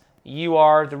status. You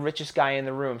are the richest guy in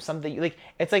the room. Something like,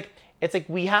 it's like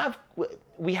we have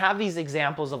these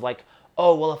examples of like,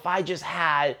 oh, well, if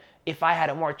I had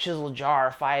a more chiseled jaw, or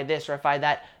if I had this, or if I had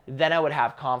that, then I would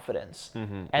have confidence.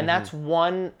 And that's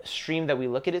one stream that we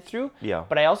look at it through. Yeah.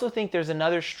 But I also think there's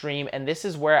another stream, and this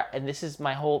is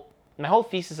my whole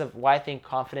thesis of why I think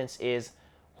confidence is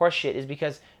horseshit, is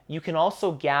because you can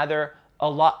also gather a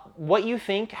lot, what you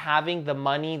think having the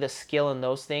money, the skill, and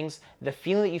those things, the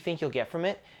feeling that you think you'll get from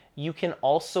it, you can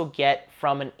also get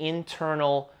from an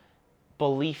internal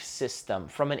belief system,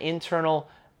 from an internal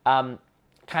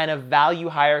kind of value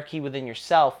hierarchy within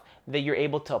yourself that you're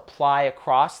able to apply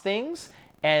across things.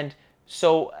 And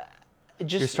so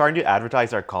You're starting to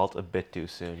advertise our cult a bit too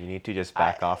soon. You need to just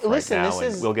back off right listen, now,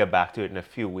 and we'll get back to it in a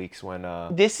few weeks when.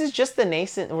 This is just the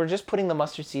nascent. We're just putting the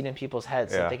mustard seed in people's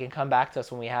heads so that Yeah. they can come back to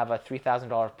us when we have a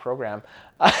 $3,000 program.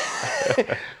 But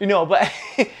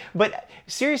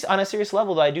on a serious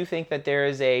level, though, I do think that there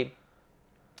is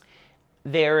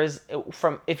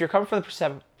from if you're coming from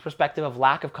the perspective of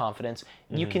lack of confidence,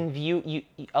 you can view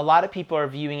a lot of people are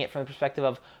viewing it from the perspective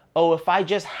of, oh, if I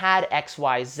just had X,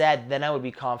 Y, Z, then I would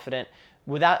be confident,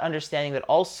 without understanding that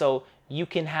also you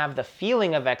can have the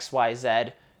feeling of X, Y,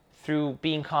 Z through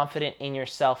being confident in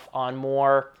yourself on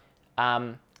more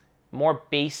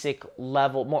basic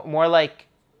level, more like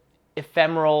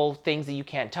ephemeral things that you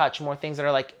can't touch, more things that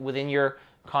are like within your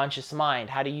conscious mind.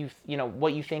 How do you,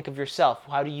 what you think of yourself?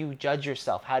 How do you judge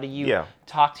yourself? How do you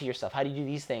talk to yourself? How do you do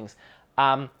these things?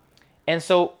 And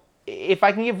so if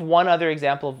I can give one other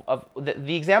example of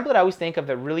the example that I always think of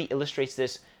that really illustrates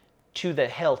this to the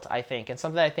hilt, I think, and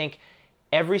something I think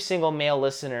every single male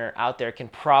listener out there can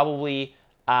probably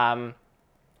resonate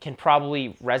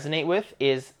with,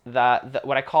 is the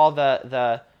what I call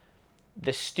the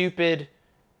stupid,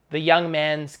 the young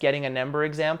man's getting a number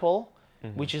example,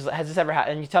 which is, has this ever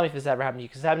happened? And you tell me if this ever happened to you,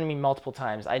 because it's happened to me multiple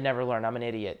times. I never learned. I'm an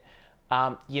idiot.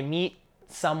 You meet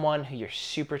someone who you're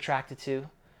super attracted to.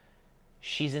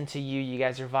 She's into you. You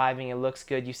guys are vibing. It looks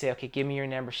good. You say, okay, give me your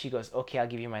number. She goes, okay, I'll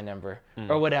give you my number.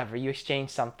 Or whatever. You exchange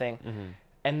something.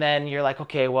 And then you're like,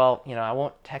 okay, well, I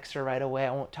won't text her right away.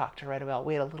 I won't talk to her right away. I'll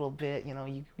wait a little bit.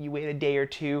 You wait a day or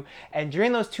two. And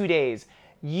during those 2 days,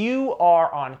 you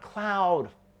are on cloud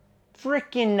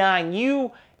freaking 9.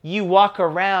 You walk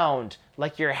around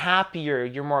like you're happier.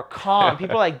 You're more calm.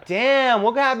 People are like, damn,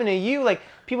 what happened to you? Like,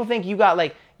 people think you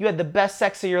had the best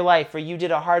sex of your life, or you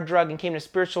did a hard drug and came to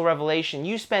spiritual revelation.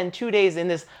 You spend 2 days in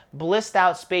this blissed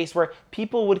out space where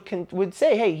people would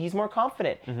say, hey, he's more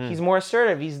confident. He's more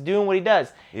assertive. He's doing what he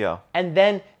does. Yeah. And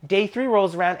then day 3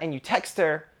 rolls around and you text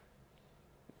her,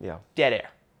 dead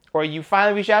air. Or you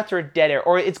finally reach out to her, dead air.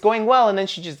 Or it's going well and then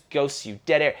she just ghosts you,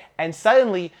 dead air. And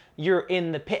suddenly you're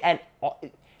in the pit. And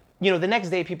the next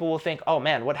day people will think, oh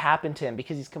man, what happened to him?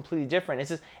 Because he's completely different.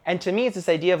 And to me, it's this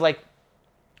idea of like,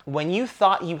 when you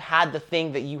thought you had the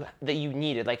thing that you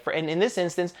needed, like and in this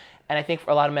instance, and I think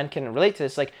for a lot of men can relate to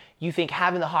this, like you think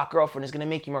having the hot girlfriend is going to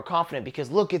make you more confident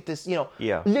because look at this, look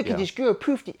at this girl,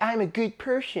 proof that I'm a good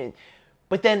person.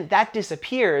 But then that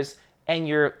disappears and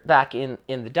you're back in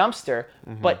the dumpster.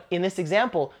 But in this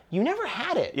example, you never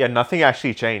had it. Yeah, nothing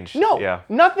actually changed. No,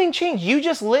 nothing changed. You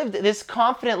just lived this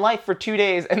confident life for 2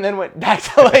 days and then went back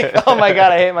to like, oh my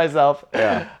God, I hate myself.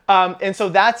 Yeah. And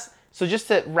so just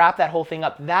to wrap that whole thing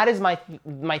up, that is my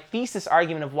thesis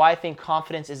argument of why I think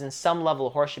confidence is in some level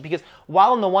of horseshit. Because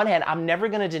while on the one hand, I'm never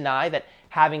going to deny that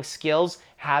having skills,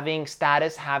 having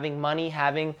status, having money,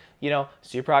 having,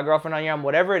 super hot girlfriend on your arm,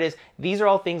 whatever it is, these are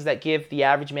all things that give the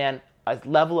average man a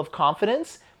level of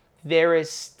confidence. There is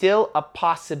still a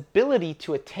possibility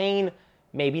to attain,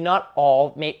 maybe not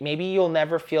all, maybe you'll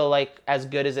never feel like as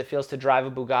good as it feels to drive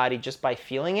a Bugatti just by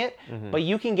feeling it, but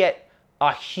you can get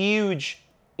a huge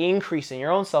increase in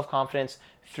your own self-confidence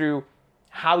through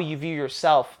how you view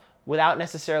yourself without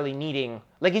necessarily needing,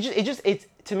 like it's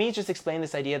to me, it's just explaining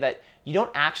this idea that you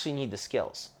don't actually need the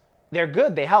skills. They're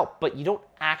good, they help, but you don't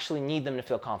actually need them to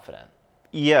feel confident.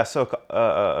 Yeah, so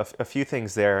a few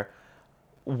things there.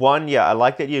 One, I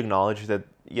like that you acknowledge that,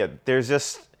 there's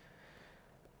just,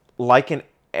 like in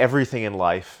everything in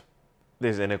life,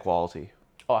 there's inequality.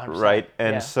 Oh, 100%. Right?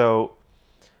 And so,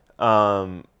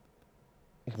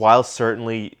 while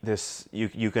certainly this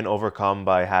you can overcome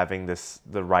by having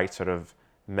the right sort of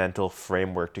mental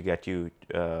framework to get you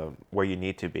where you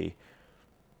need to be.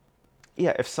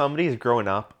 Yeah, if somebody's growing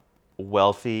up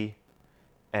wealthy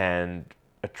and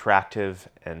attractive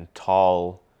and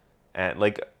tall and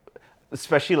like,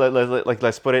 especially like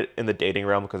let's put it in the dating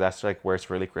realm because that's like where it's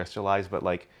really crystallized. But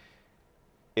like,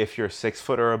 if you're 6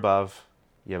 foot or above,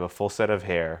 you have a full set of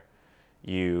hair,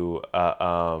 you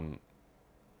have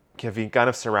been kind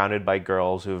of surrounded by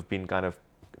girls who have been kind of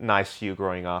nice to you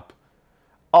growing up,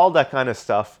 all that kind of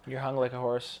stuff. You're hung like a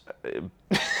horse.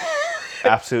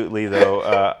 Absolutely,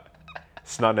 though.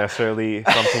 It's not necessarily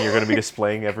something you're going to be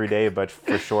displaying every day, but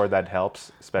for sure that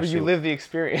helps. Especially you live the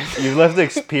experience. You live the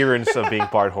experience of being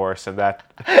part horse, and that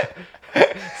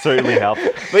certainly helps.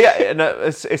 But yeah, and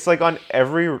it's like on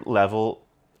every level,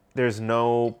 there's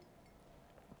no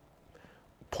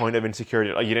point of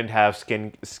insecurity. Like you didn't have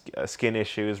skin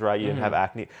issues, right? You didn't have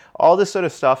acne, all this sort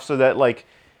of stuff. So that like,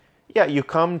 you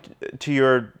come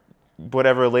to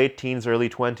whatever, late teens, early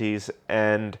 20s,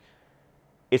 and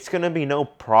it's going to be no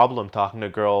problem talking to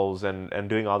girls and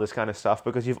doing all this kind of stuff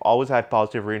because you've always had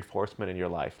positive reinforcement in your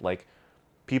life. Like,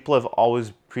 people have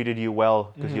always treated you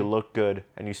well because you look good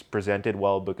and you presented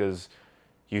well because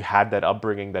you had that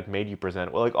upbringing that made you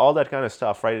present well. Like, all that kind of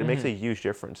stuff, right? It makes a huge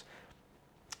difference.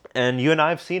 And you and I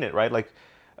have seen it, right? Like,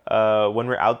 when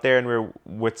we're out there and we're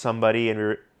with somebody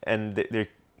and they're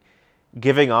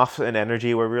giving off an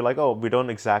energy where we're like, oh, we don't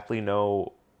exactly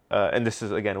know, and this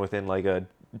is again within like a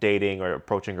dating or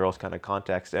approaching girls kind of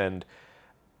context, and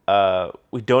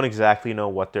we don't exactly know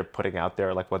what they're putting out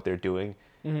there, like what they're doing,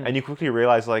 and you quickly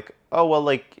realize like, oh well,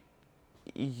 like,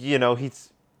 you know,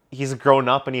 he's grown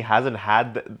up and he hasn't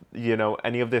had, you know,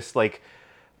 any of this like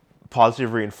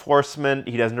positive reinforcement.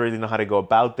 He doesn't really know how to go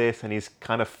about this, and he's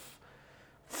kind of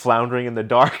floundering in the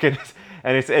dark,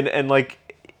 and like,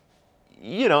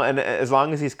 you know, and as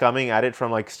long as he's coming at it from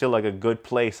like still like a good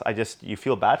place, you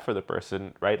feel bad for the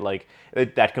person, right? Like,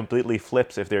 that completely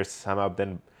flips if there's somehow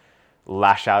then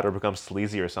lash out or become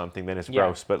sleazy or something, then it's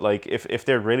gross. But like, if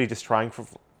they're really just trying for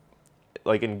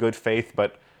like in good faith,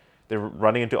 but they're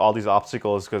running into all these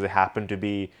obstacles because they happen to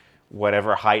be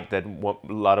whatever height that a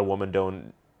lot of women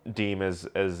don't deem as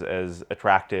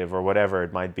attractive or whatever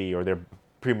it might be, or they're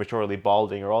prematurely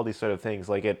balding or all these sort of things,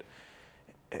 like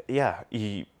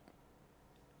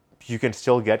you can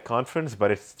still get confidence,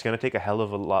 but it's going to take a hell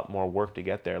of a lot more work to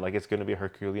get there. Like, it's going to be a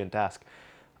Herculean task.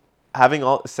 Having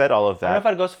said all of that, I don't know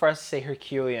if I'd go so far as to say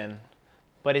Herculean,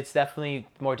 but it's definitely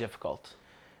more difficult.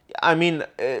 I mean,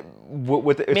 it's Maybe-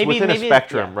 within a maybe-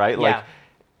 spectrum, yeah, right? yeah. Like,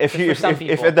 if For you some if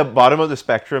people. at the bottom of the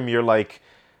spectrum you're like,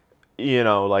 you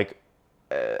know, like,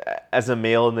 as a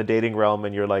male in the dating realm,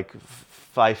 and you're like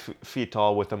 5 feet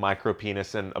tall with a micro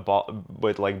penis and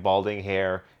with like balding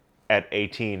hair at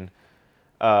 18,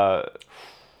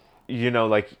 you know,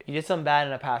 like, You did something bad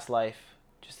in a past life.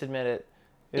 Just admit it.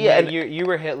 Yeah, Admit you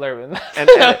were Hitler. and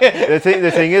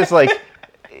the thing is, like,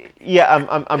 yeah,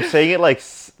 I'm saying it like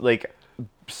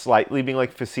slightly being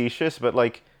like facetious, but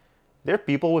like, there are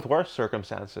people with worse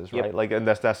circumstances, right? Yep. Like, and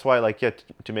that's why, like, yeah,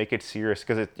 to make it serious,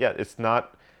 because it's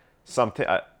not something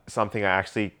I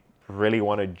actually really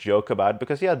want to joke about,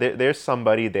 because there's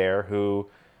somebody there who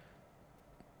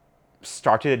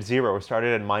started at zero or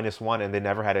started at -1 and they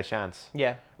never had a chance,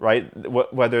 Yeah. right?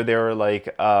 Whether they were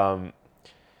like,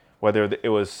 whether it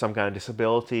was some kind of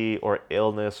disability or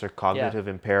illness or cognitive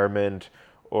impairment,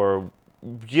 or,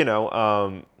 you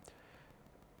know,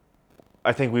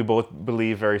 I think we both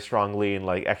believe very strongly in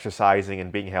like exercising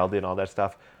and being healthy and all that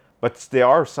stuff, but there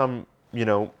are some, you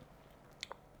know,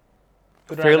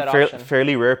 Who don't have that option.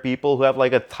 fairly rare people who have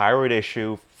like a thyroid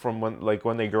issue from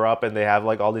when they grow up, and they have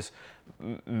like all these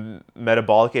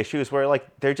metabolic issues where like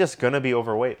they're just gonna be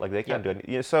overweight, like they can't do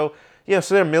anything. So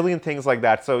so there are a million things like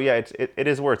that. So yeah, it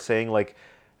is worth saying, like,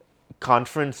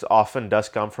 confidence often does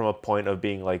come from a point of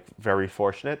being like very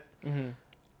fortunate.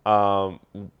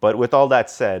 But with all that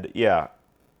said, yeah,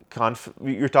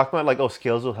 you're talking about like, oh,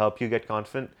 skills will help you get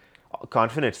confident.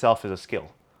 Confidence itself is a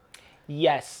skill.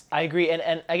 Yes, I agree.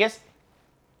 And I guess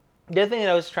the other thing that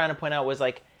I was trying to point out was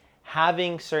like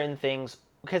having certain things,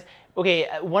 because, okay,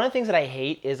 one of the things that I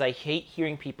hate is I hate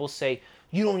hearing people say,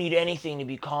 you don't need anything to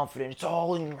be confident. It's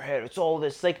all in your head. It's all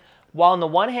this. Like, while on the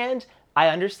one hand, I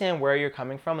understand where you're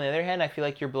coming from. On the other hand, I feel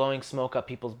like you're blowing smoke up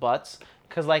people's butts.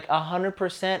 Because, like,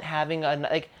 100%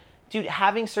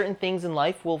 having certain things in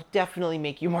life will definitely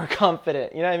make you more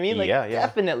confident. You know what I mean? Like, Yeah.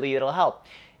 definitely it'll help.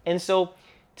 And so,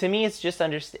 to me, it's just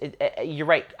you're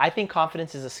right. I think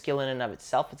confidence is a skill in and of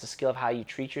itself. It's a skill of how you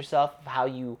treat yourself, how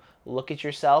you look at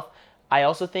yourself. I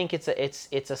also think it's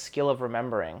a skill of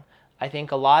remembering. I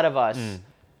think a lot of us, and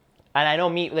I know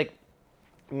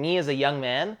me as a young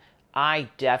man, I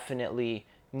definitely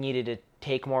needed to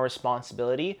take more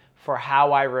responsibility for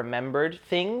how I remembered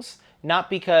things. Not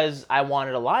because I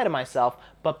wanted to lie to myself,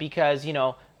 but because, you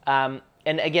know, and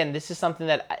again, this is something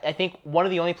that I think one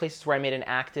of the only places where I made an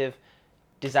active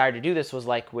desire to do this was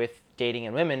like with dating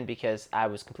and women, because I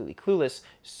was completely clueless.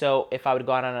 So if I would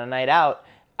go out on a night out,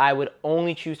 I would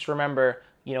only choose to remember,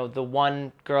 you know, the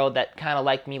one girl that kind of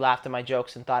liked me, laughed at my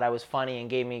jokes, and thought I was funny and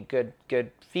gave me good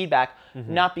feedback.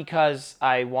 Not because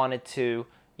I wanted to,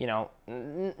 you know,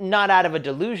 not out of a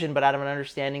delusion, but out of an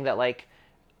understanding that like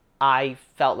I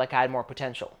felt like I had more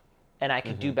potential and I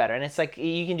could do better. And it's like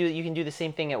you can do the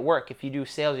same thing at work. If you do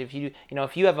sales, if you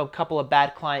have a couple of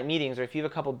bad client meetings, or if you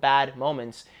have a couple of bad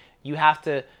moments, you have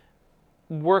to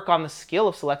work on the skill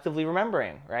of selectively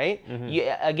remembering, right?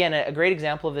 Again, a great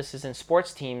example of this is in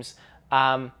sports teams.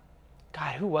 God,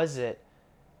 who was it?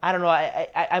 I don't know.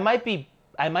 I might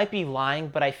be lying,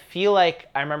 but I feel like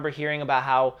I remember hearing about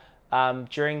how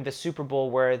during the Super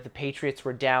Bowl where the Patriots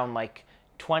were down like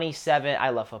 27. I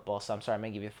love football, so I'm sorry, I'm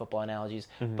gonna give you football analogies.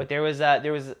 But there was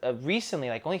recently,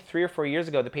 like only 3 or 4 years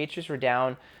ago, the Patriots were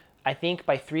down, I think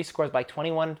by 3 scores, by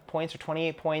 21 points or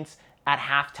 28 points at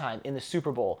halftime in the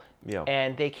Super Bowl, Yeah.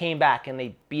 and they came back and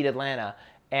they beat Atlanta.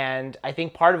 And I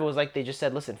think part of it was like they just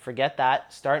said, listen, forget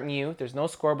that, start new. There's no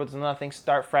scoreboard, there's nothing.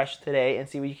 Start fresh today and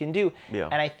see what you can do. Yeah.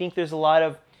 And I think there's a lot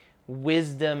of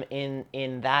wisdom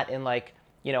in that, in like,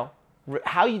 you know,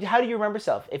 how do you remember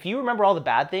stuff? If you remember all the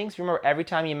bad things, you remember every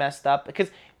time you messed up,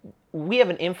 because we have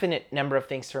an infinite number of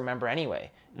things to remember anyway.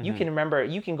 You can remember,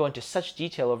 you can go into such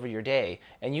detail over your day,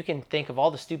 and you can think of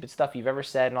all the stupid stuff you've ever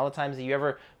said and all the times that you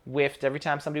ever whiffed, every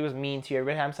time somebody was mean to you,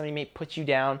 every time somebody may put you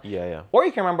down. Yeah, yeah. Or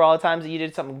you can remember all the times that you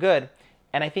did something good.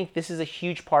 And I think this is a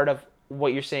huge part of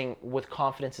what you're saying with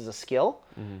confidence is a skill.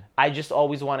 I just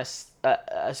always want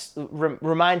to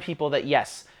remind people that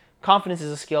yes, confidence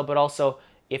is a skill, but also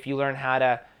if you learn how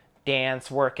to dance,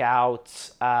 work out,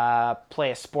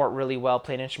 play a sport really well,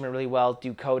 play an instrument really well,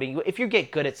 do coding, if you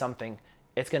get good at something,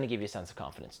 it's going to give you a sense of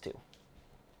confidence too.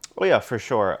 Oh yeah, for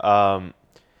sure.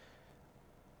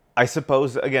 I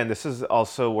suppose again, this is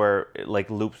also where it like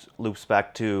loops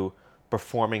back to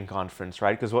performing confidence,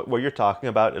 right? Because what you're talking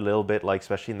about a little bit, like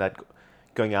especially in that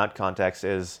going out context,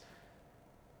 is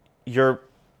you're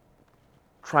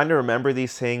trying to remember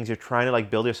these things. You're trying to like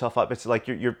build yourself up. It's like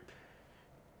you're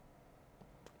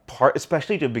part,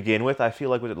 especially to begin with. I feel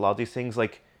like with a lot of these things,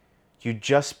 like you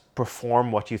just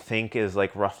perform what you think is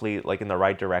like roughly like in the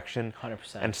right direction,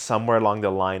 100%. and somewhere along the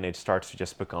line it starts to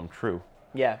just become true.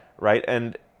 Yeah. Right?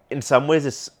 And in some ways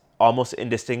it's almost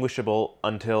indistinguishable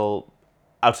until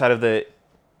outside of the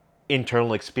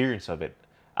internal experience of it.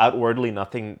 Outwardly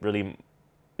nothing really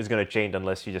is going to change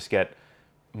unless you just get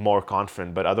more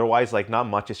confident, but otherwise like not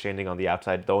much is changing on the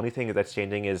outside. The only thing that's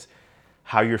changing is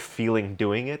how you're feeling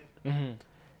doing it.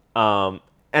 And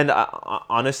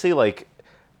honestly, like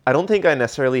I don't think I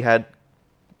necessarily had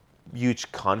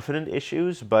huge confident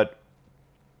issues, but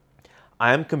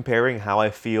I am comparing how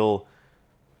I feel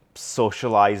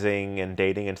socializing and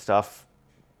dating and stuff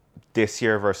this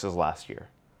year versus last year.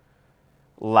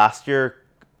 Last year,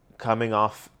 coming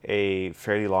off a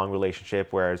fairly long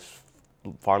relationship where it's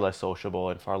far less sociable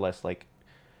and far less like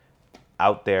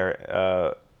out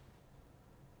there,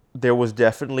 there was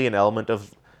definitely an element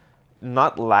of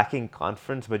not lacking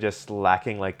confidence, but just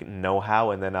lacking like know-how.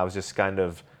 And then I was just kind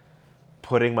of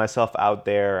putting myself out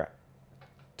there,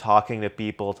 talking to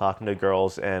people, talking to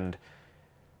girls, and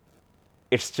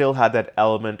it still had that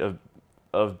element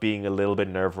of being a little bit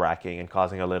nerve-wracking and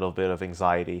causing a little bit of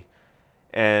anxiety.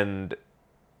 And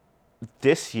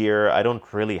this year, I don't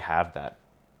really have that.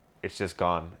 It's just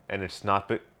gone. And it's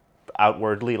not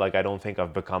outwardly, like I don't think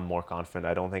I've become more confident.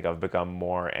 I don't think I've become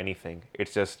more anything.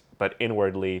 It's just, but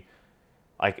inwardly,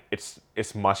 like it's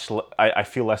much, I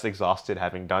feel less exhausted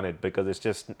having done it because it's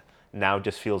just, now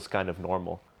just feels kind of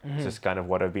normal. It's just kind of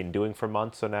what I've been doing for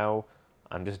months. So now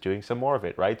I'm just doing some more of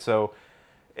it, right? So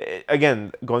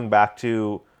again, going back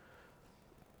to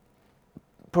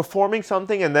performing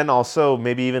something, and then also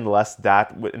maybe even less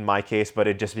that in my case, but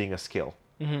it just being a skill.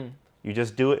 You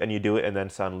just do it and you do it, and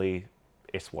then suddenly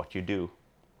it's what you do,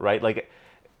 right? Like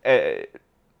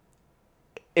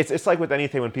it's like with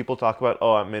anything when people talk about,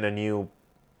 oh, I'm in a new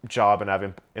job and I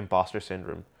have imposter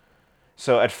syndrome.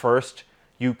 So at first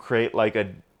you create like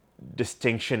a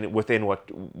distinction within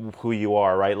who you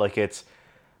are, right? Like it's,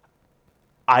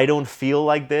 I don't feel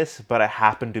like this, but I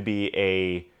happen to be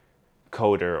a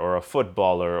coder or a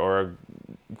footballer or a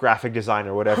graphic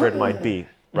designer, whatever it might be,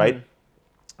 right?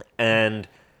 And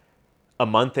a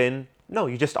month in, no,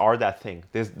 you just are that thing.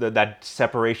 There's that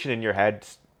separation in your head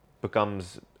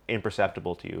becomes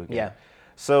imperceptible to you again. Yeah.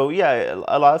 So yeah,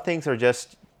 a lot of things are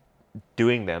just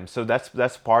doing them. So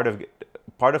that's part of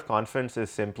confidence is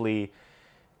simply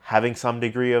having some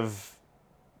degree of,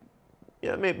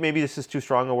 yeah, maybe this is too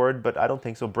strong a word, but I don't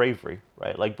think so. Bravery,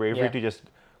 right? Like bravery to just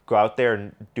go out there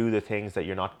and do the things that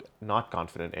you're not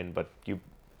confident in, but you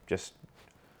just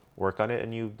work on it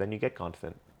and then you get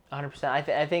confident. 100%.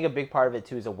 I think a big part of it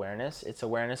too is awareness. It's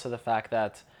awareness of the fact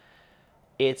that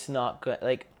it's not good.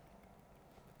 Like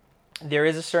there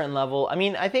is a certain level. I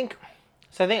mean,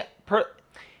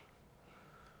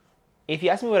 if you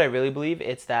ask me what I really believe,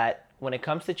 it's that when it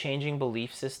comes to changing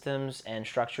belief systems and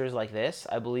structures like this,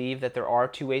 I believe that there are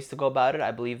two ways to go about it.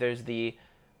 I believe there's the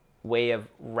way of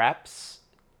reps,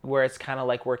 where it's kind of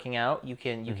like working out. You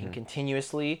can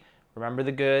continuously remember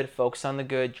the good, focus on the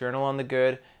good, journal on the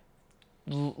good,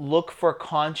 look for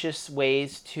conscious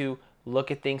ways to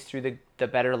look at things through the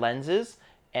better lenses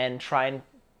and try and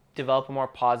develop a more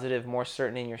positive, more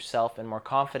certain in yourself and more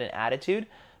confident attitude.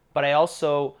 but I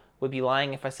also would be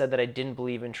lying if I said that I didn't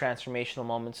believe in transformational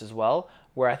moments as well,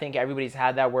 where I think everybody's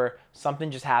had that, where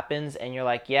something just happens and you're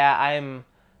like, yeah, I'm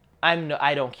no,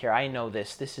 I don't care. I know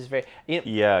this. This is very, Yeah,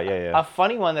 yeah, yeah. a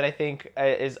funny one that I think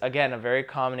is, again, a very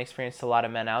common experience to a lot of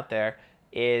men out there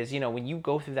is, when you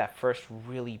go through that first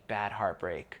really bad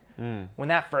heartbreak, when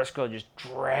that first girl just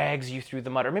drags you through the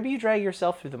mud, or maybe you drag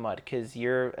yourself through the mud because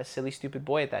you're a silly, stupid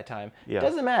boy at that time. Yeah.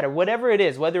 Doesn't matter. Whatever it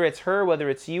is, whether it's her, whether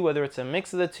it's you, whether it's a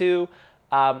mix of the two,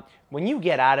 when you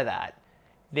get out of that,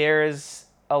 there's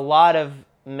a lot of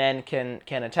men can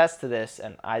attest to this,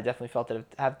 and I definitely felt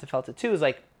it too. Is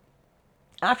like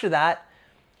after that,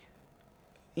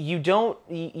 you don't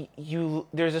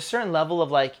there's a certain level of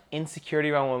like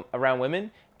insecurity around women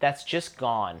that's just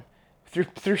gone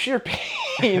through sheer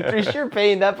pain. Through sheer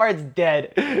pain, that part's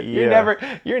dead.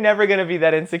 You're never gonna be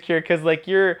that insecure because like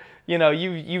you've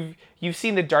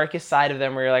seen the darkest side of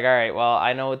them where you're like, all right, well,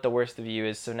 I know what the worst of you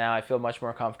is, so now I feel much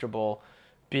more comfortable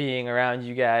being around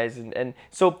you guys. And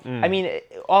so I mean,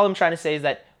 all I'm trying to say is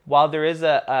that while there is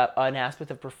an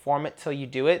aspect of perform it till you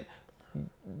do it,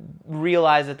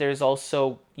 realize that there's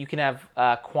also, you can have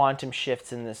quantum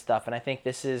shifts in this stuff. And I think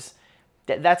that's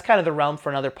kind of the realm for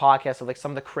another podcast of like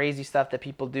some of the crazy stuff that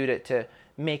people do to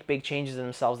make big changes in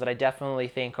themselves that I definitely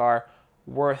think are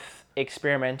worth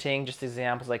experimenting. Just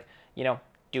examples like,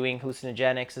 doing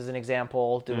hallucinogenics as an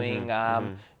example, doing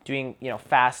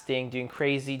fasting, doing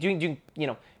crazy, doing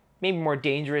maybe more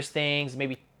dangerous things,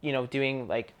 maybe doing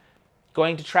like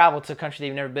going to travel to a country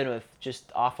they've never been with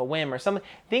just off a whim or something.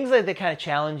 Things like that kind of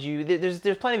challenge you. There's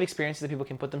plenty of experiences that people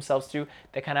can put themselves through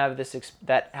that kind of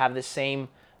have this same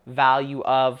value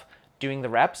of doing the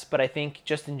reps. But I think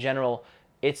just in general,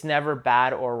 it's never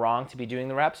bad or wrong to be doing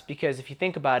the reps, because if you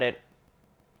think about it,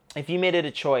 if you made it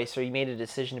a choice or you made a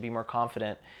decision to be more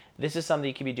confident, this is something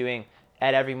you could be doing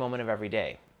at every moment of every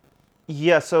day.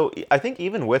 Yeah, so I think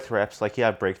even with reps, like you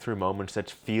have breakthrough moments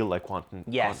that feel like quantum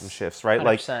shifts, right?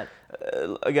 100%.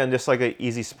 Like, again, just like an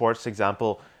easy sports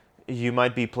example, you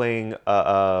might be playing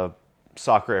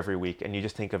soccer every week, and you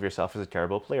just think of yourself as a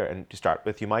terrible player, and to start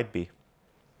with, you might be,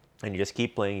 and you just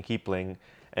keep playing,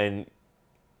 and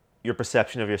your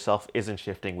perception of yourself isn't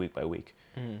shifting week by week.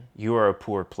 You are a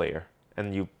poor player,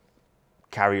 and you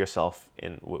carry yourself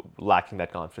in lacking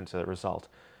that confidence as a result.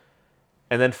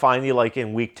 And then finally, like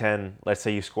in week 10, let's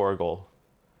say you score a goal.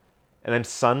 And then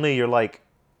suddenly you're like,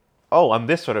 oh, I'm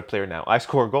this sort of player now. I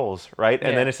score goals, right?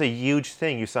 And then it's a huge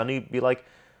thing. You suddenly be like,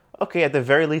 okay, at the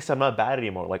very least, I'm not bad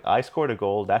anymore. Like, I scored a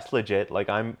goal. That's legit. Like,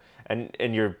 and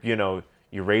you're,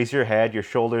 you raise your head, your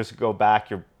shoulders go back,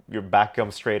 your back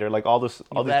comes straighter. Like, all these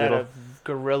let little... out a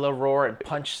gorilla roar and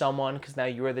punch someone because now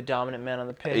you are the dominant man on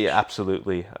the pitch. Yeah,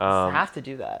 absolutely. You have to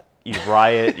do that. You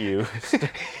riot, you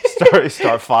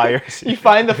start fires. You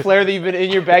find the flare that you've been in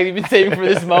your bag, you've been saving for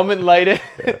this moment, light it.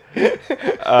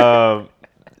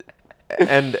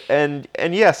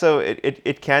 And yeah, so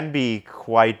it can be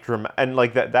quite dramatic, and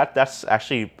like that's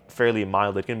actually fairly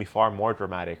mild. It can be far more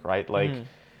dramatic, right? Like,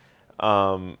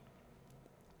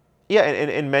 yeah,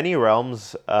 in many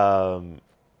realms,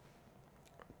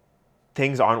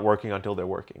 things aren't working until they're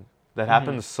working. That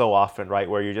happens so often, right?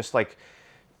 Where you're just like,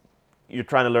 you're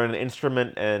trying to learn an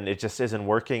instrument and it just isn't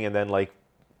working, and then like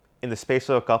in the space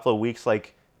of a couple of weeks,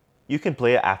 like you can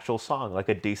play an actual song, like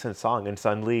a decent song, and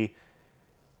suddenly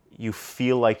you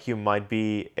feel like you might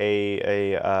be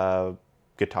a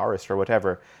guitarist or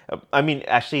whatever. I mean,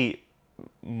 actually,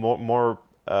 more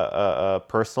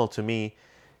personal to me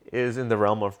is in the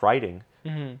realm of writing.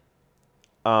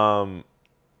 The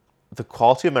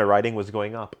quality of my writing was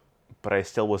going up, but I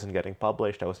still wasn't getting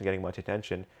published. I wasn't getting much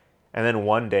attention. And then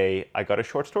one day, I got a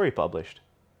short story published.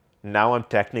 Now I'm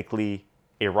technically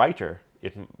a writer.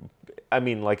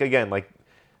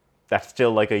 That's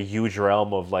still like a huge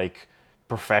realm of like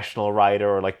professional writer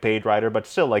or like paid writer, but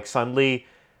still, like, suddenly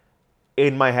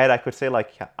in my head, I could say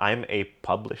like, yeah, I'm a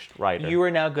published writer. You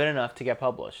are now good enough to get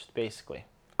published, basically.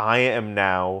 I am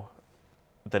now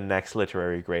the next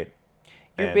literary great.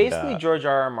 You're basically George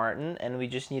R.R. Martin, and we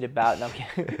just need about... No,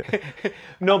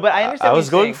 no, but I understand. I was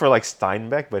going for like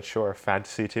Steinbeck, but sure,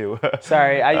 fantasy too.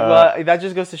 Sorry, well, that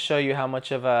just goes to show you how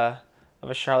much of a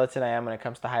charlatan I am when it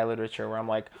comes to high literature, where I'm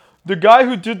like, the guy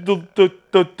who did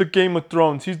the Game of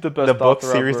Thrones, he's the best author book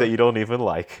series ever. that you don't even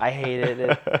like. I hated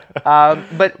it.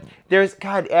 But there's,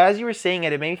 God, as you were saying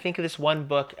it made me think of this one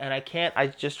book, and I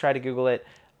just tried to Google it.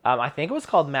 I think it was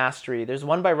called Mastery. There's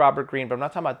one by Robert Greene, but I'm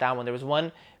not talking about that one. There was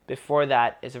one before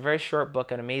that. It's a very short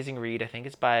book, an amazing read. I think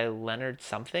it's by Leonard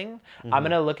something. I'm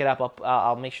going to look it up.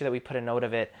 I'll make sure that we put a note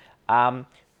of it.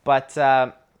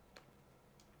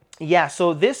 Yeah,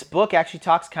 so this book actually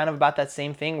talks kind of about that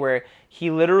same thing, where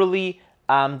he literally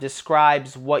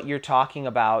describes what you're talking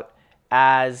about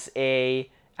as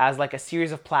like a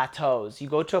series of plateaus. You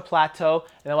go to a plateau,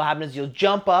 and then what happens is you'll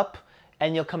jump up,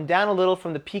 and you'll come down a little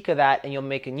from the peak of that, and you'll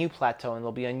make a new plateau, and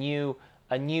there'll be a new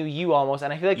you almost.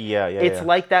 And I feel like Yeah, yeah, it's yeah.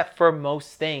 like that for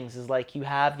most things. Is like you'll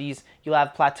have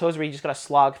plateaus where you just gotta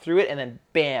slog through it, and then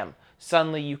bam,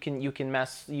 suddenly you can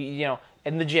mess you know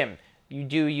in the gym. You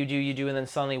do, and then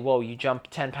suddenly, whoa, you jump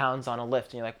 10 pounds on a lift,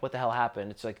 and you're like, what the hell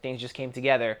happened? It's like things just came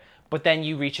together. But then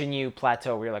you reach a new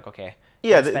plateau where you're like, okay,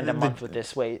 Yeah, can't spend a month with the,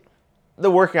 this weight. the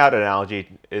working out analogy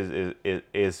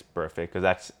is perfect because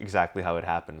that's exactly how it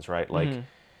happens, right? Like,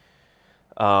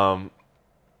 um,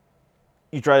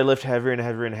 you try to lift heavier and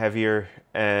heavier and heavier,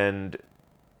 and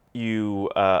you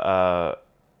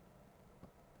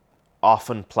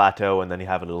often plateau, and then you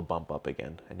have a little bump up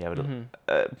again, and you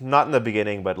have not in the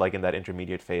beginning, but like in that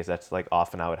intermediate phase. That's like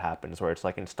often how it happens, where it's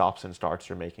like in stops and starts,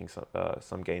 you're making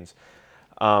some gains.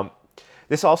 Um,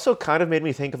 this also kind of made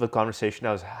me think of a conversation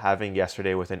I was having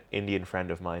yesterday with an Indian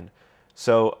friend of mine.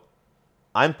 So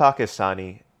I'm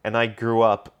Pakistani, and I grew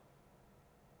up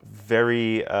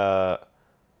very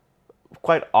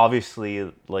quite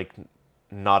obviously like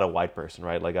not a white person,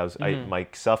 right? Like my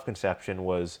self-conception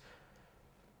was,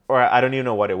 or I don't even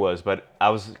know what it was, but I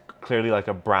was clearly like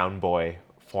a brown boy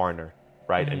foreigner,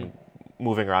 right? And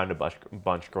moving around a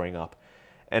bunch growing up.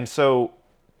 And so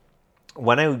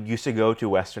when I used to go to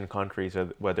Western countries,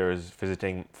 whether it was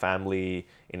visiting family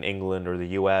in England or the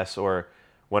US, or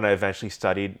when I eventually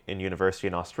studied in university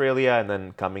in Australia and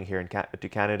then coming here to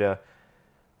Canada,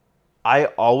 I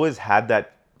always had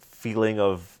that feeling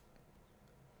of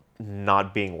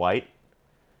not being white,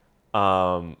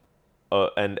 and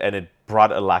it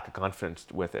brought a lack of confidence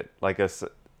with it. Like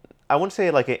I wouldn't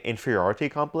say like an inferiority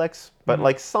complex, but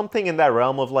like something in that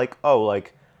realm of like, oh,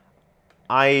 like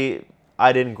I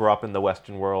I didn't grow up in the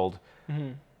Western world.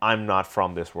 I'm not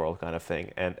from this world, kind of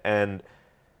thing. And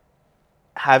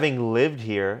having lived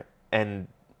here, and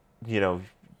you know,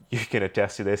 you can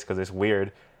attest to this because it's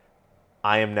weird.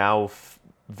 I am now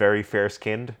very fair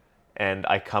skinned, and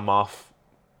I come off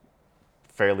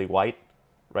fairly white,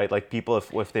 right? Like people, if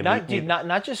they meet Not me, dude,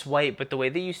 not just white, but the way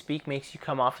that you speak makes you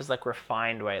come off as like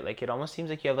refined white. Like it almost seems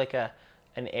like you have like a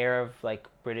an air of like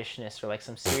Britishness or like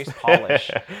some serious polish.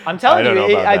 I don't know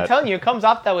about I'm that. telling you, it comes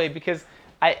off that way because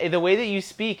the way that you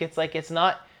speak, it's like it's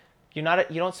not. You're not.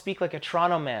 You don't speak like a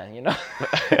Toronto man, you know.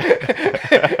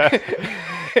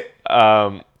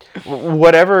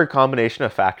 Whatever combination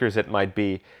of factors it might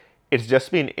be, it's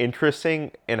just been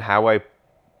interesting in how I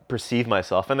perceive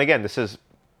myself. And again, this is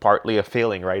partly a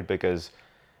failing, right? Because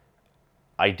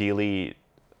ideally,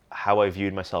 how I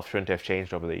viewed myself shouldn't have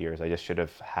changed over the years. I just should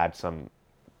have had some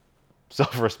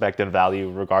self-respect and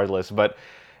value regardless. But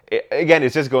again,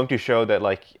 it's just going to show that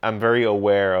like I'm very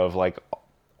aware of like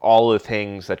all the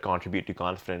things that contribute to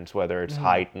confidence, whether it's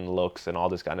height and looks and all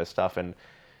this kind of stuff, and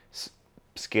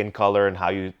skin color and how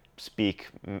you speak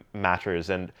matters.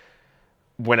 And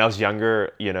when I was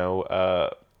younger,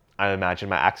 I imagine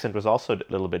my accent was also a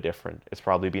little bit different. It's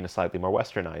probably been slightly more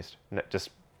westernized. Just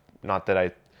not that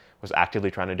I was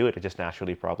actively trying to do it; it just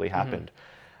naturally probably happened.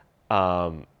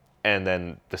 And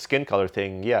then the skin color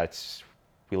thing, yeah, it's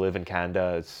we live in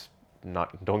Canada. It's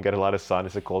not don't get a lot of sun.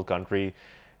 It's a cold country.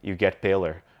 You get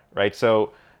paler, right?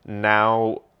 So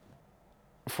now,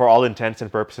 for all intents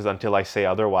and purposes, until I say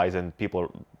otherwise and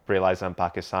people realize I'm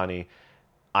Pakistani,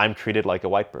 I'm treated like a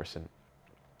white person.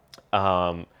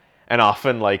 And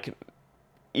often like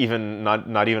even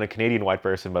not even a Canadian white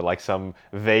person, but like some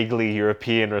vaguely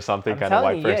European or something I'm kind of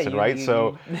telling white you, yeah, person, right?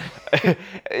 So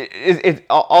you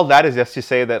all that is just to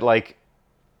say that like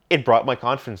it brought my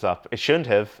confidence up. It shouldn't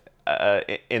have,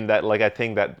 in that like I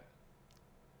think that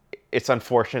it's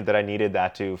unfortunate that I needed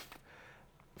that to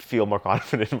feel more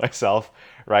confident in myself,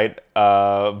 right?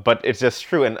 But it's just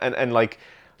true, and like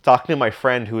talking to my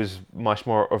friend who is much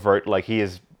more overt, like he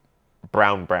is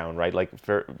brown, right? Like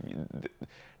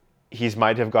he's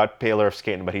might have got paler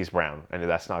skin, but he's brown, and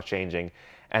that's not changing.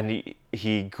 And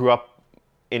he grew up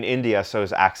in India, so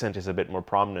his accent is a bit more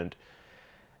prominent.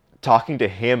 Talking to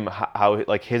him, how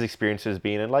like his experience has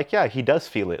been, and like yeah, he does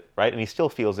feel it, right? And he still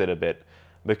feels it a bit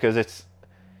because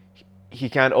he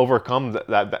can't overcome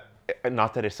that.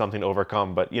 Not that it's something to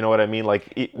overcome, but you know what I mean.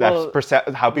 Like that's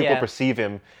well, how people yeah. perceive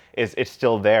him is it's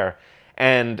still there,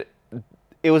 and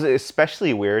it was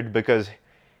especially weird because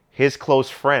his close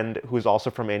friend, who's also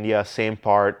from India, same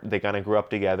part, they kind of grew up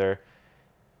together.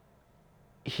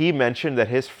 He mentioned that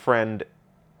his friend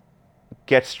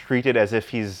gets treated as if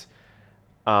he's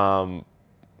um,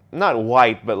 not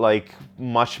white, but like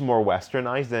much more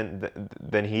westernized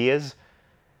than he is,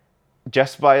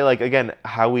 just by like again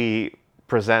how we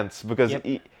presents, because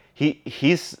Yep.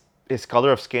 he's his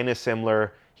color of skin is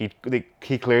similar.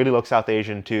 He clearly looks South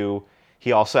Asian too.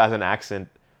 He also has an accent,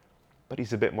 but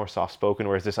he's a bit more soft spoken.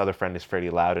 Whereas this other friend is fairly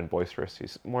loud and boisterous.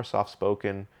 He's more soft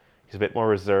spoken. He's a bit more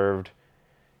reserved.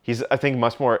 He's, I think,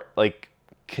 much more like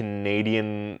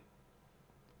Canadian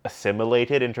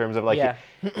assimilated in terms of like Yeah.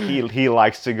 he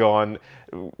likes to go on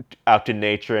out to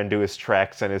nature and do his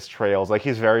treks and his trails. Like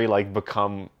he's very like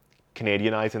become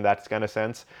Canadianized in that kind of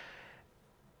sense.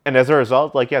 And as a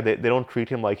result, like yeah, they don't treat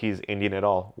him like he's Indian at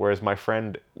all. Whereas my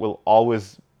friend will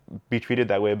always be treated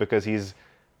that way because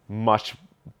much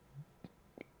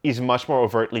he's much more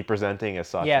overtly presenting as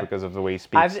such Yeah. because of the way he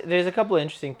speaks. There's a couple of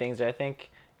interesting things there. I think,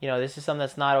 this is something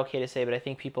that's not okay to say, but I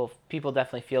think people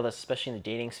definitely feel this, especially in the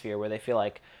dating sphere, where they feel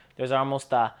like there's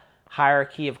almost a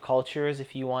hierarchy of cultures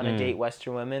if you want to date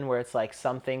Western women, where it's like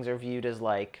some things are viewed as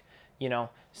like,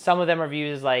 some of them are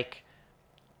viewed as like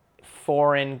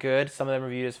foreign good, some of them are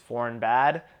viewed as foreign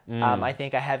bad. I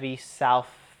think a heavy South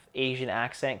Asian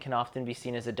accent can often be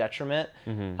seen as a detriment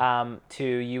to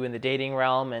you in the dating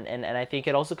realm, and I think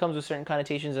it also comes with certain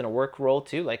connotations in a work role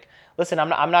too. Like, listen, I'm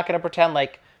not going to pretend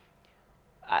like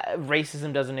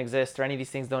racism doesn't exist or any of these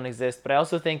things don't exist, but I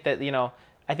also think that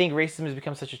I think racism has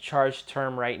become such a charged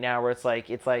term right now, where it's like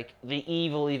the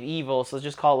evil of evil. So let's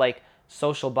just call it like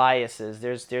social biases.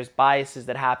 There's biases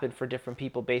that happen for different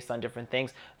people based on different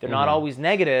things. They're not always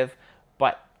negative,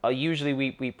 but usually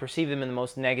we perceive them in the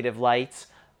most negative lights.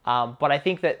 But I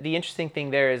think that the interesting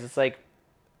thing there is it's like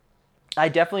I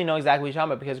definitely know exactly what you're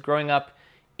talking about, because growing up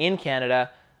in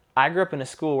Canada, I grew up in a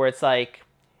school where it's like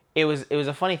it was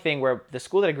a funny thing where the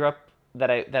school that I grew up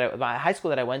my high school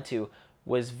that I went to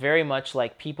was very much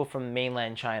like people from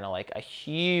mainland China, like a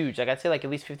huge, like I'd say like at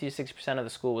least 50 to 60% of the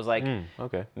school was like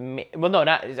Okay. well, no,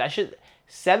 not I should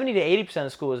 70 to 80% of the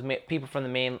school was people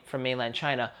from mainland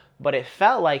China, but it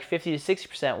felt like 50 to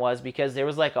 60% was because there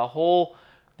was like a whole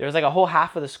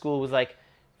half of the school was like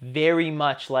very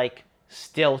much like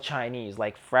still Chinese,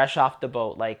 like fresh off the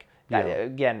boat, like that Yeah.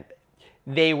 again.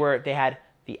 They had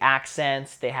the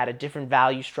accents, they had a different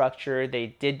value structure, they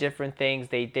did different things,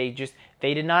 they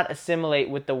did not assimilate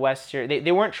with the Western.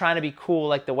 They weren't trying to be cool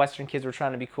like the Western kids were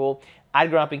trying to be cool.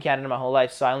 I'd grown up in Canada my whole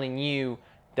life, so I only knew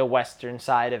the Western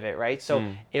side of it, right? So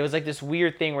it was like this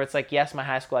weird thing where it's like, yes, my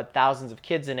high school had thousands of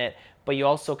kids in it, but you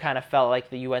also kind of felt like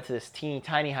that you went to this teeny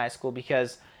tiny high school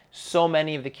because so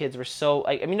many of the kids were so,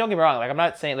 I mean, don't get me wrong, like I'm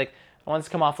not saying like I want this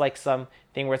to come off like some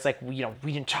thing where it's like, we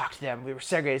didn't talk to them, we were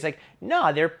segregated. It's like,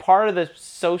 no, they're part of the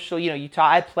social,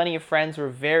 I had plenty of friends who were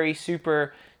very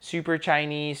super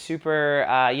Chinese, super,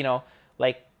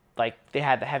 like they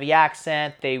had the heavy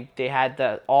accent, they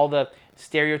had all the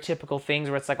stereotypical things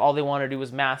where it's like all they wanted to do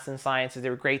was math and sciences.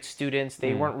 They were great students.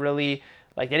 They weren't really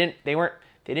like they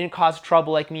didn't cause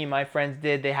trouble like me and my friends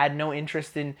did. They had no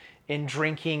interest in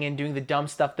drinking and doing the dumb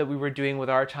stuff that we were doing with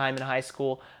our time in high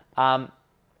school.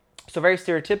 So very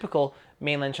stereotypical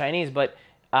mainland Chinese, but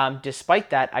despite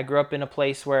that, I grew up in a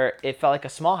place where it felt like a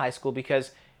small high school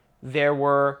because there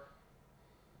were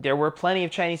plenty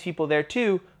of Chinese people there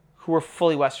too who were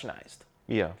fully westernized.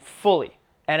 Yeah. Fully.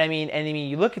 And I mean,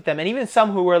 you look at them, and even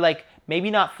some who were like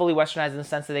maybe not fully westernized in the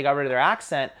sense that they got rid of their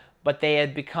accent, but they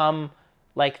had become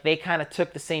like they kind of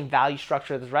took the same value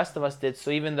structure as the rest of us did.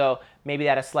 So even though maybe they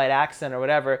had a slight accent or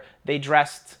whatever, they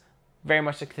dressed very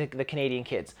much like the Canadian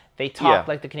kids. They talked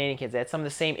like the Canadian kids. They had some of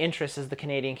the same interests as the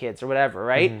Canadian kids or whatever,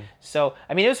 right? So,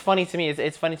 I mean, it was funny to me.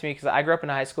 It's funny to me because I grew up in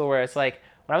a high school where it's like,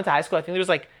 when I went to high school, I think there was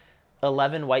like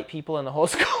 11 white people in the whole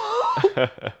school,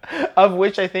 of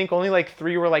which I think only like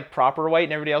 3 were like proper white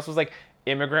and everybody else was like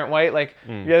immigrant white. Like,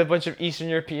 you had a bunch of Eastern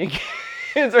European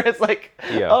kids where it's like,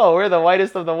 oh, we're the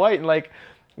whitest of the white. And like,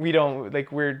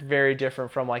 we're very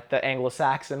different from like the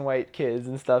Anglo-Saxon white kids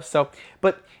and stuff. So,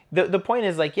 but the point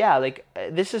is like, yeah, like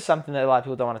this is something that a lot of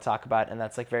people don't want to talk about, and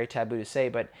that's like very taboo to say,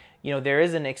 but there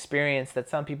is an experience that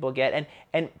some people get,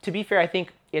 and to be fair, I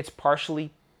think it's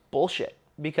partially bullshit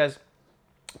because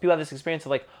people have this experience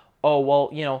of like, oh,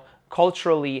 well,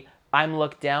 culturally I'm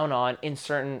looked down on in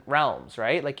certain realms,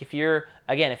 right? Like if you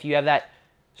have that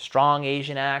strong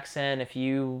Asian accent, if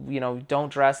you don't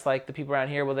dress like the people around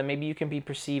here, well then maybe you can be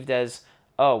perceived as,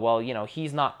 oh well,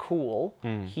 he's not cool.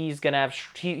 He's gonna have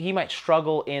he might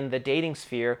struggle in the dating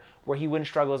sphere where he wouldn't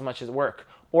struggle as much as work.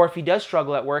 Or if he does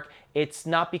struggle at work, it's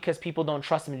not because people don't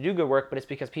trust him to do good work, but it's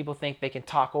because people think they can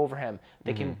talk over him.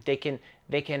 They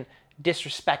can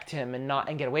disrespect him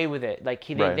and get away with it. Like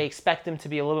they expect him to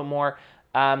be a little bit more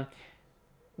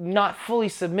not fully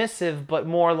submissive, but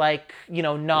more like,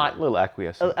 not... A little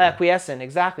acquiescent. Acquiescent,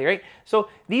 exactly, right? So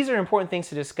these are important things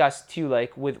to discuss too,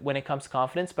 like when it comes to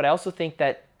confidence, but I also think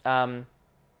that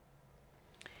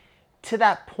to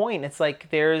that point, it's like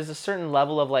there is a certain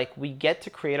level of like we get to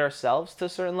create ourselves to a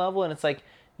certain level, and it's like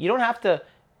you don't have to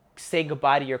say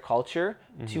goodbye to your culture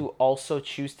to also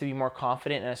choose to be more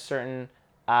confident in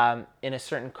a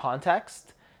certain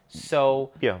context.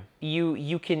 So Yeah.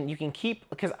 you can keep,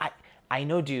 because I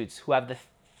know dudes who have the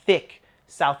thick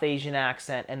South Asian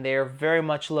accent, and they're very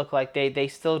much look like they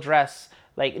still dress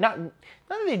like, not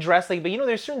that they dress like, but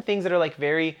there's certain things that are like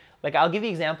very, like, I'll give you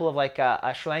an example of like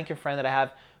a Sri Lankan friend that I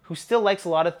have who still likes a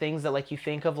lot of things that like you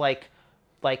think of like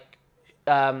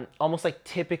almost like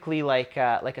typically like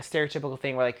a stereotypical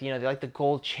thing where like they like the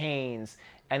gold chains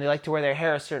and they like to wear their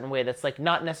hair a certain way that's like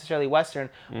not necessarily Western,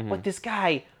 but this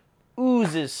guy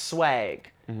oozes swag.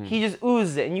 He just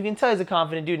oozes it, and you can tell he's a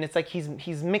confident dude. And it's like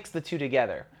he's mixed the two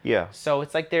together. Yeah. So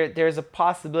it's like there's a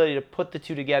possibility to put the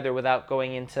two together without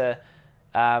going into,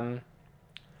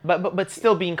 but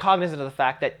still being cognizant of the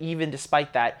fact that even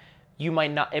despite that, you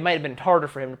might not. It might have been harder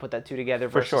for him to put that two together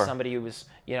versus sure. somebody who was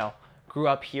grew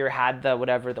up here, had the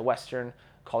Western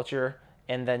culture,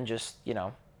 and then just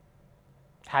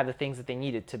had the things that they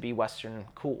needed to be Western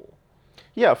cool.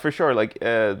 Yeah, for sure. Like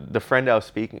the friend I was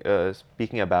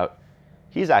speaking about,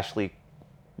 he's actually,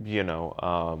 I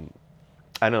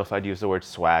don't know if I'd use the word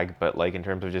swag, but like in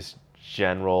terms of just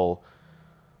general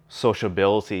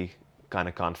sociability kind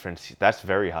of confidence, that's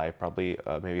very high, probably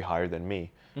maybe higher than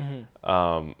me.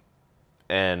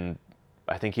 And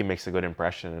I think he makes a good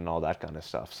impression and all that kind of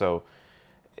stuff. So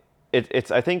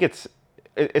it's I think it's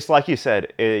like you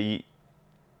said,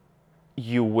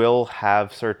 you will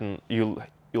have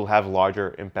you'll have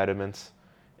larger impediments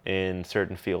in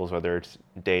certain fields, whether it's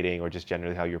dating or just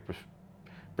generally how you're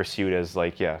pursued as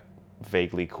like, yeah,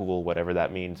 vaguely cool, whatever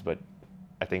that means. But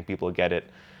I think people get it.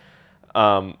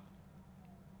 But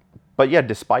yeah,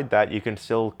 despite that, you can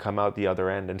still come out the other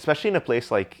end, and especially in a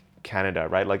place like Canada,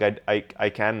 right? Like I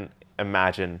can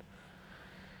imagine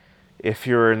if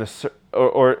you're in the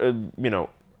or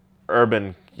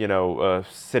urban,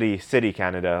 city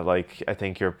Canada, like I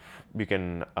think you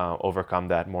can overcome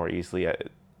that more easily.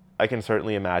 I can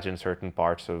certainly imagine certain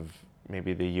parts of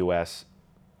maybe the U.S.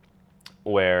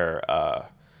 where,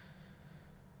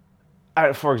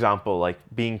 for example, like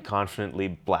being confidently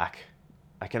black,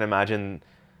 I can imagine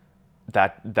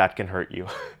that can hurt you,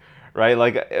 right?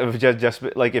 Like if just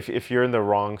like if you're in the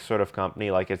wrong sort of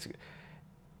company, like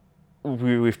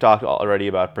we've talked already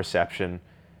about perception.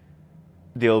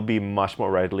 They'll be much more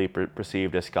readily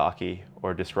perceived as cocky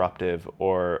or disruptive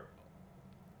or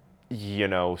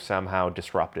somehow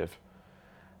disruptive.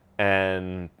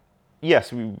 And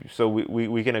yes,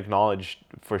 we can acknowledge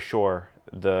for sure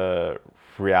the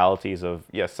realities of,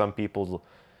 yes, some people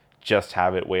just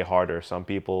have it way harder, some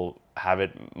people have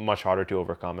it much harder to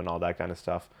overcome and all that kind of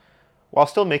stuff, while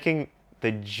still making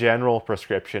the general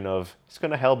prescription of it's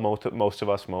going to help most of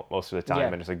us most of the time.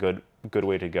 Yeah. And it's a good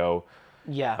way to go.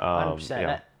 Yeah, 100%.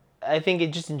 Yeah. I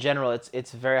think just in general,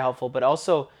 it's very helpful. But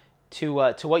also to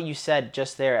what you said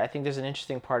just there, I think there's an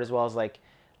interesting part as well, as like,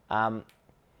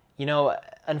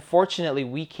 unfortunately,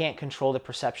 we can't control the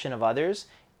perception of others,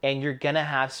 and you're gonna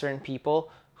have certain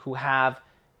people who have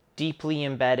deeply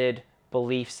embedded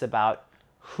beliefs about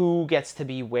who gets to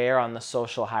be where on the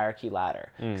social hierarchy ladder.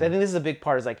 Because I think this is a big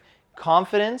part. Is like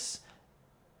confidence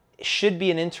should be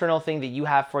an internal thing that you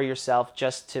have for yourself,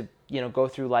 just to go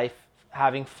through life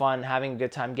having fun, having a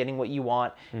good time, getting what you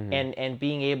want, and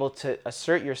being able to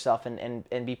assert yourself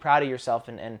and be proud of yourself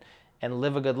and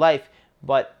live a good life.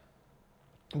 But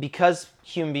because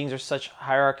human beings are such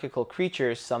hierarchical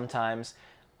creatures sometimes,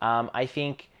 I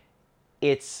think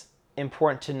it's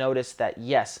important to notice that,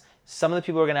 yes, some of the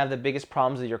people who are going to have the biggest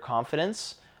problems with your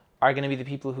confidence are going to be the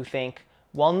people who think,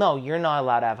 well, no, you're not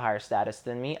allowed to have higher status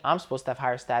than me. I'm supposed to have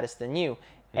higher status than you.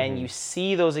 And you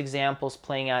see those examples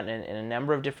playing out in a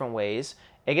number of different ways.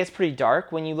 It gets pretty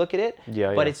dark when you look at it.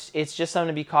 Yeah, but yeah. it's just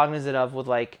something to be cognizant of with,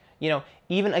 like,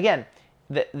 even again,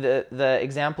 the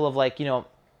example of, like,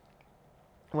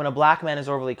 when a black man is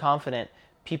overly confident,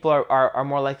 people are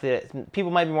more likely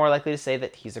people might be more likely to say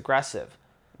that he's aggressive.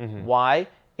 Why?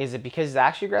 Is it because he's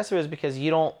actually aggressive, or is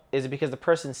it because the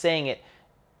person saying it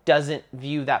doesn't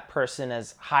view that person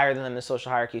as higher than them in the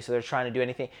social hierarchy, so they're trying to do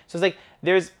anything? So it's like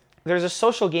there's a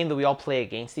social game that we all play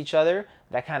against each other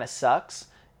that kind of sucks,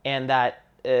 and that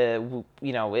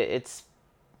it's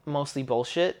mostly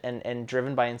bullshit and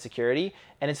driven by insecurity.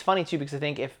 And it's funny too, because I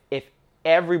think if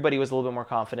everybody was a little bit more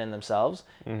confident in themselves,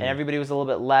 and everybody was a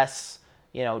little bit less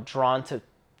drawn to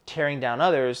tearing down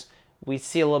others, we'd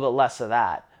see a little bit less of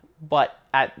that. But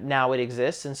now it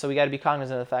exists, and so we got to be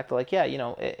cognizant of the fact that, like, yeah,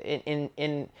 and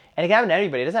it can happen to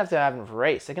anybody. It doesn't have to happen for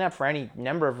race. It can happen for any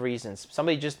number of reasons.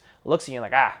 Somebody just looks at you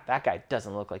and like, that guy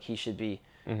doesn't look like he should be,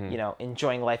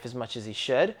 enjoying life as much as he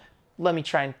should. Let me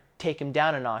try and take him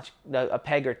down a notch, a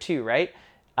peg or two, right?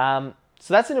 So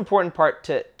that's an important part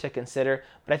to consider.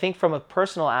 But I think from a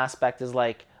personal aspect is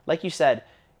like you said,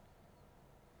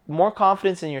 more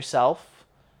confidence in yourself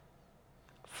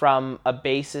from a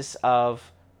basis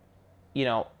of,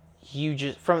 you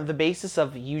just want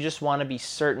to be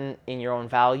certain in your own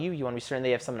value. You want to be certain that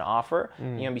you have something to offer. You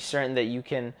want to be certain that you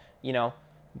can,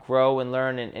 grow and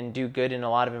learn and do good in a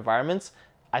lot of environments.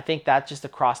 I think that's just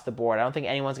across the board. I don't think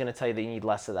anyone's going to tell you that you need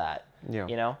less of that.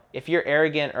 Yeah. If you're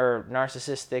arrogant or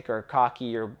narcissistic or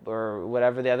cocky or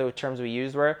whatever the other terms we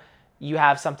used were, you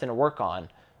have something to work on.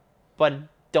 But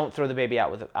don't throw the baby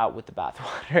out with the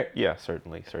bathwater. Yeah,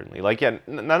 certainly. Like, yeah,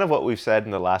 none of what we've said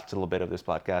in the last little bit of this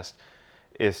podcast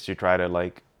is to try to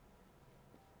like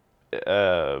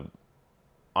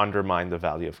undermine the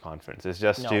value of confidence. It's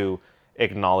just to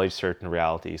acknowledge certain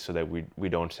realities so that we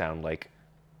don't sound like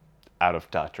out of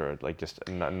touch or like just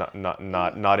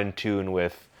not in tune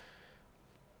with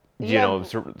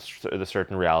the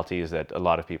certain realities that a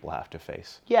lot of people have to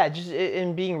face. Yeah, just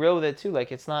in being real with it too.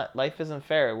 Like, it's not, life isn't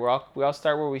fair. We all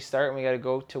start where we start, and we got to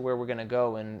go to where we're gonna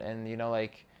go. And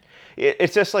like,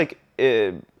 it's just like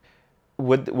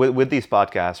with these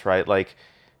podcasts, right? Like,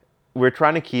 we're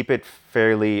trying to keep it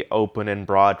fairly open and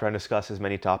broad, trying to discuss as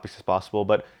many topics as possible,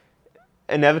 but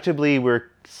inevitably we're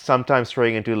sometimes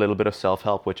throwing into a little bit of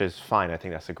self-help, which is fine. I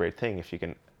think that's a great thing if you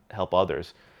can help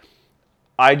others.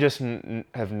 I just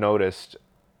have noticed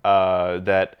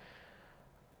that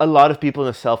a lot of people in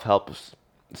the self-help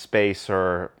space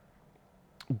or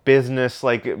business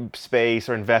like space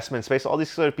or investment space, all these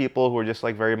sort of people who are just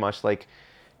like very much like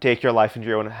take your life into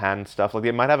your own hand stuff. Like,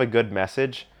 they might have a good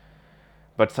message,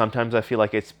 but sometimes I feel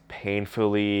like it's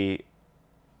painfully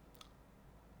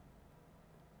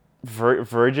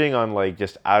verging on like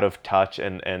just out of touch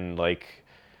and like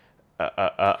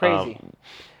crazy.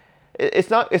 It's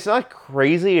not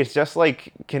crazy. It's just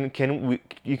like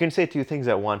you can say two things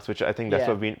at once, which I think that's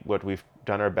what we've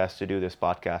done our best to do this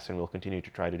podcast, and we'll continue to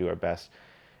try to do our best.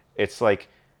 It's like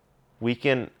we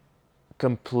can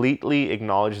completely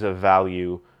acknowledge the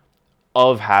value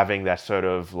of having that sort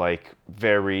of like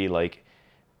very like,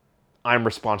 I'm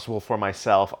responsible for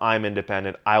myself, I'm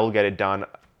independent, I will get it done.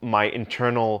 My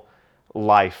internal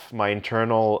life, my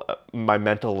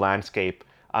mental landscape,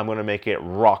 I'm going to make it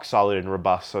rock solid and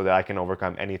robust so that I can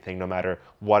overcome anything, no matter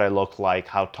what I look like,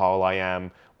 how tall I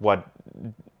am,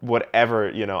 whatever,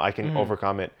 I can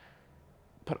overcome it.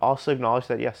 But also acknowledge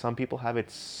that, yeah, some people have it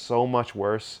so much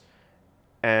worse,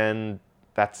 and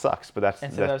that sucks. But that's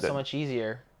so much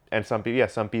easier. And some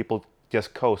people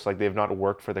just coast, like they've not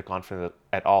worked for the confidence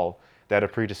at all. They had a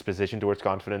predisposition towards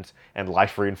confidence, and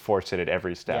life reinforced it at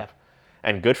every step. Yeah.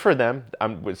 And good for them.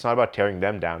 It's not about tearing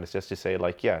them down. It's just to say,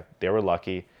 like, yeah, they were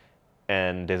lucky,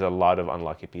 and there's a lot of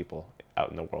unlucky people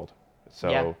out in the world. So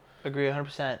yeah, agree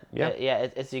 100%. Yeah,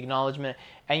 it's the acknowledgement,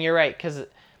 and you're right, because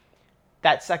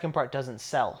that second part doesn't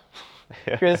sell.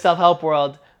 If you're in the self-help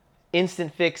world,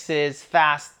 instant fixes,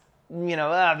 fast,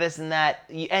 this and that.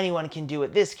 Anyone can do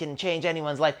it. This can change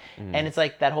anyone's life, and it's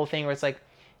like that whole thing where it's like,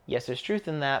 yes, there's truth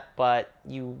in that, but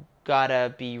you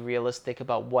gotta be realistic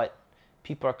about where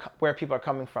people are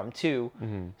coming from too.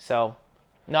 So,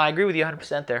 no, I agree with you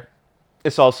 100% there.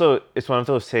 It's one of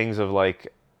those things of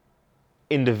like,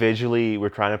 individually we're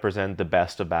trying to present the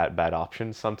best of bad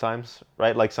options sometimes,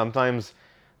 right? Like, sometimes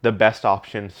the best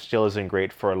option still isn't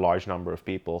great for a large number of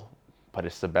people, but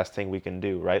it's the best thing we can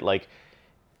do, right? Like,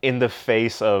 in the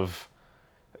face of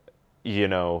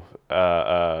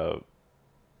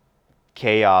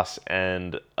chaos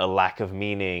and a lack of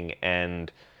meaning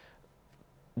and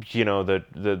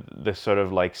the sort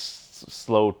of like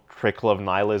slow trickle of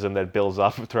nihilism that builds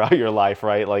up throughout your life,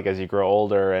 right? Like, as you grow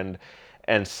older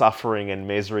and suffering and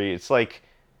misery, it's like,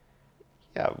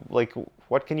 yeah, like,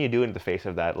 what can you do in the face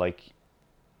of that? Like,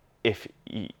 if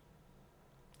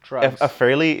drugs. A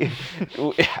fairly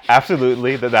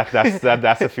absolutely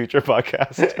that's a future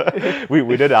podcast.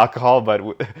 we did alcohol, but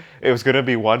it was going to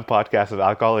be one podcast of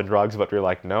alcohol and drugs, but we're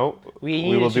like, no,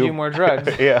 we will do more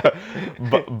drugs. Yeah,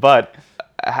 but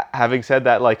having said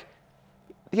that, like,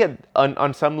 yeah,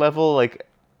 on some level, like,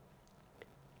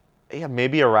 yeah,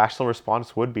 maybe a rational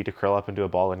response would be to curl up into a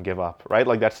ball and give up, right?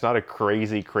 Like, that's not a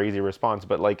crazy response,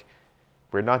 but like,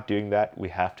 we're not doing that. We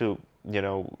have to,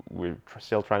 we're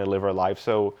still trying to live our life.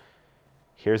 So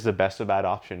here's the best of bad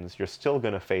options. You're still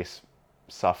going to face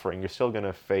suffering. You're still going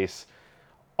to face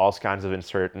all kinds of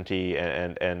uncertainty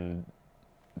and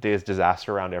there's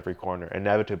disaster around every corner.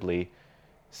 Inevitably,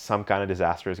 some kind of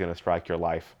disaster is going to strike your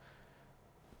life.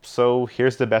 So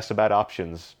here's the best of bad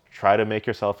options. try to make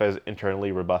yourself as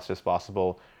internally robust as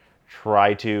possible.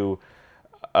 Try to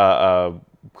grow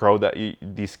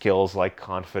these skills like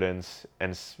confidence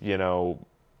and,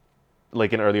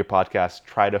 like in earlier podcasts,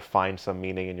 try to find some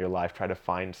meaning in your life, try to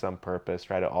find some purpose,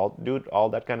 try to do all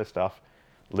that kind of stuff.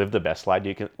 Live the best life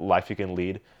you can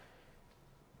lead.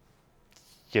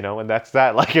 And that's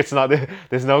that. Like, it's not,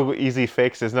 there's no easy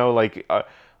fix. There's no like,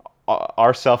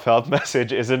 our self-help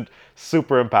message isn't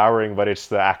super empowering, but it's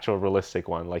the actual realistic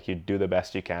one. Like, you do the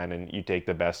best you can and you take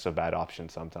the best of bad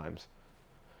options sometimes.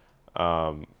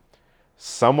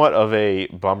 Somewhat of a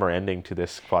bummer ending to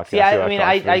this podcast. Yeah, I mean,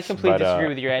 I completely disagree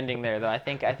with your ending there, though. I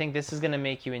think this is gonna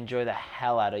make you enjoy the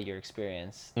hell out of your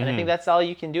experience, and I think that's all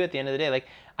you can do at the end of the day. Like,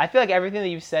 I feel like everything that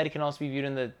you've said can also be viewed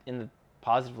in the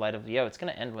positive light of, it's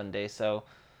gonna end one day, so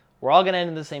we're all gonna end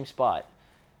in the same spot.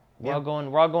 We're all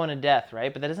going to death,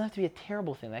 right? But that doesn't have to be a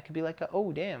terrible thing. That could be like,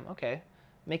 oh damn, okay,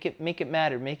 make it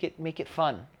matter, make it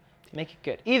fun. Make it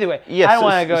good. Either way, I don't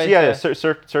want to go into...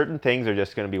 certain things are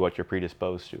just going to be what you're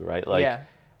predisposed to, right? Like,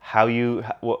 how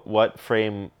what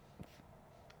frame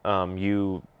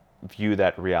you view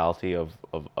that reality of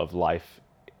life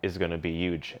is going to be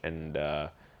huge. And,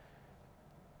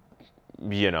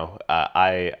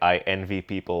 I envy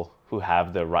people who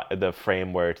have the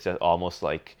frame where it's just almost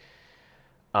like,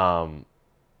 death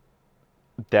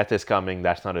is coming,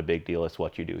 that's not a big deal, it's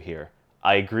what you do here.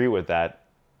 I agree with that,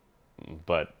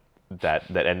 but that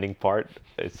ending part,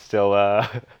 it still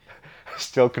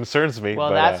concerns me.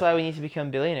 Well, that's why we need to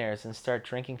become billionaires and start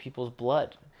drinking people's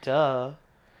blood. Duh.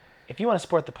 If you want to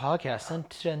support the podcast, send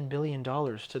 $10 billion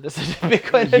to this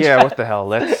Bitcoin. Yeah, what the hell?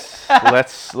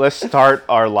 Let's start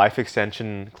our life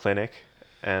extension clinic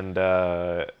and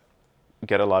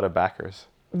get a lot of backers.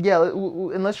 Yeah,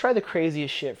 and let's try the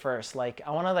craziest shit first. Like,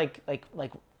 I want to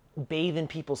like bathe in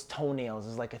people's toenails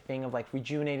is like a thing of like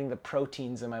rejuvenating the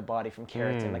proteins in my body from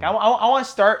keratin. Like, I want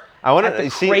to start at the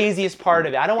craziest part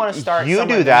of it. I don't want to start. You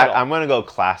do that. I'm gonna go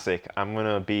classic. I'm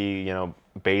gonna be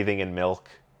bathing in milk,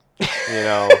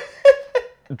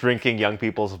 drinking young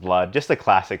people's blood, just the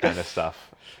classic kind of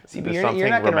stuff. See, but you're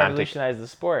not gonna revolutionize the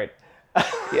sport.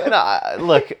 Yeah, no,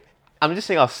 look. I'm just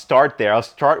saying I'll start there. I'll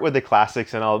start with the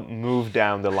classics and I'll move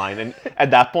down the line. And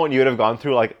at that point, you would have gone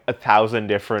through like 1,000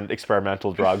 different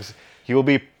experimental drugs. You will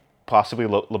be possibly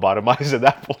lobotomized at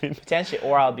that point. Potentially,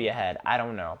 or I'll be ahead. I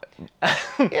don't know.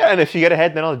 Yeah, and if you get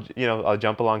ahead, then I'll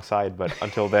jump alongside. But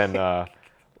until then,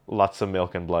 lots of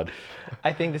milk and blood.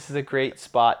 I think this is a great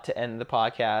spot to end the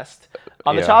podcast.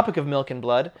 On the topic of milk and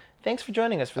blood, thanks for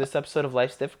joining us for this episode of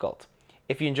Life's Difficult.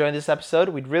 If you enjoyed this episode,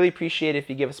 we'd really appreciate it if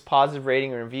you give us a positive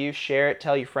rating or review, share it,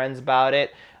 tell your friends about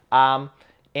it,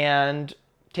 and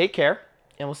take care.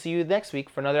 And we'll see you next week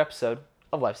for another episode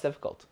of Life's Difficult.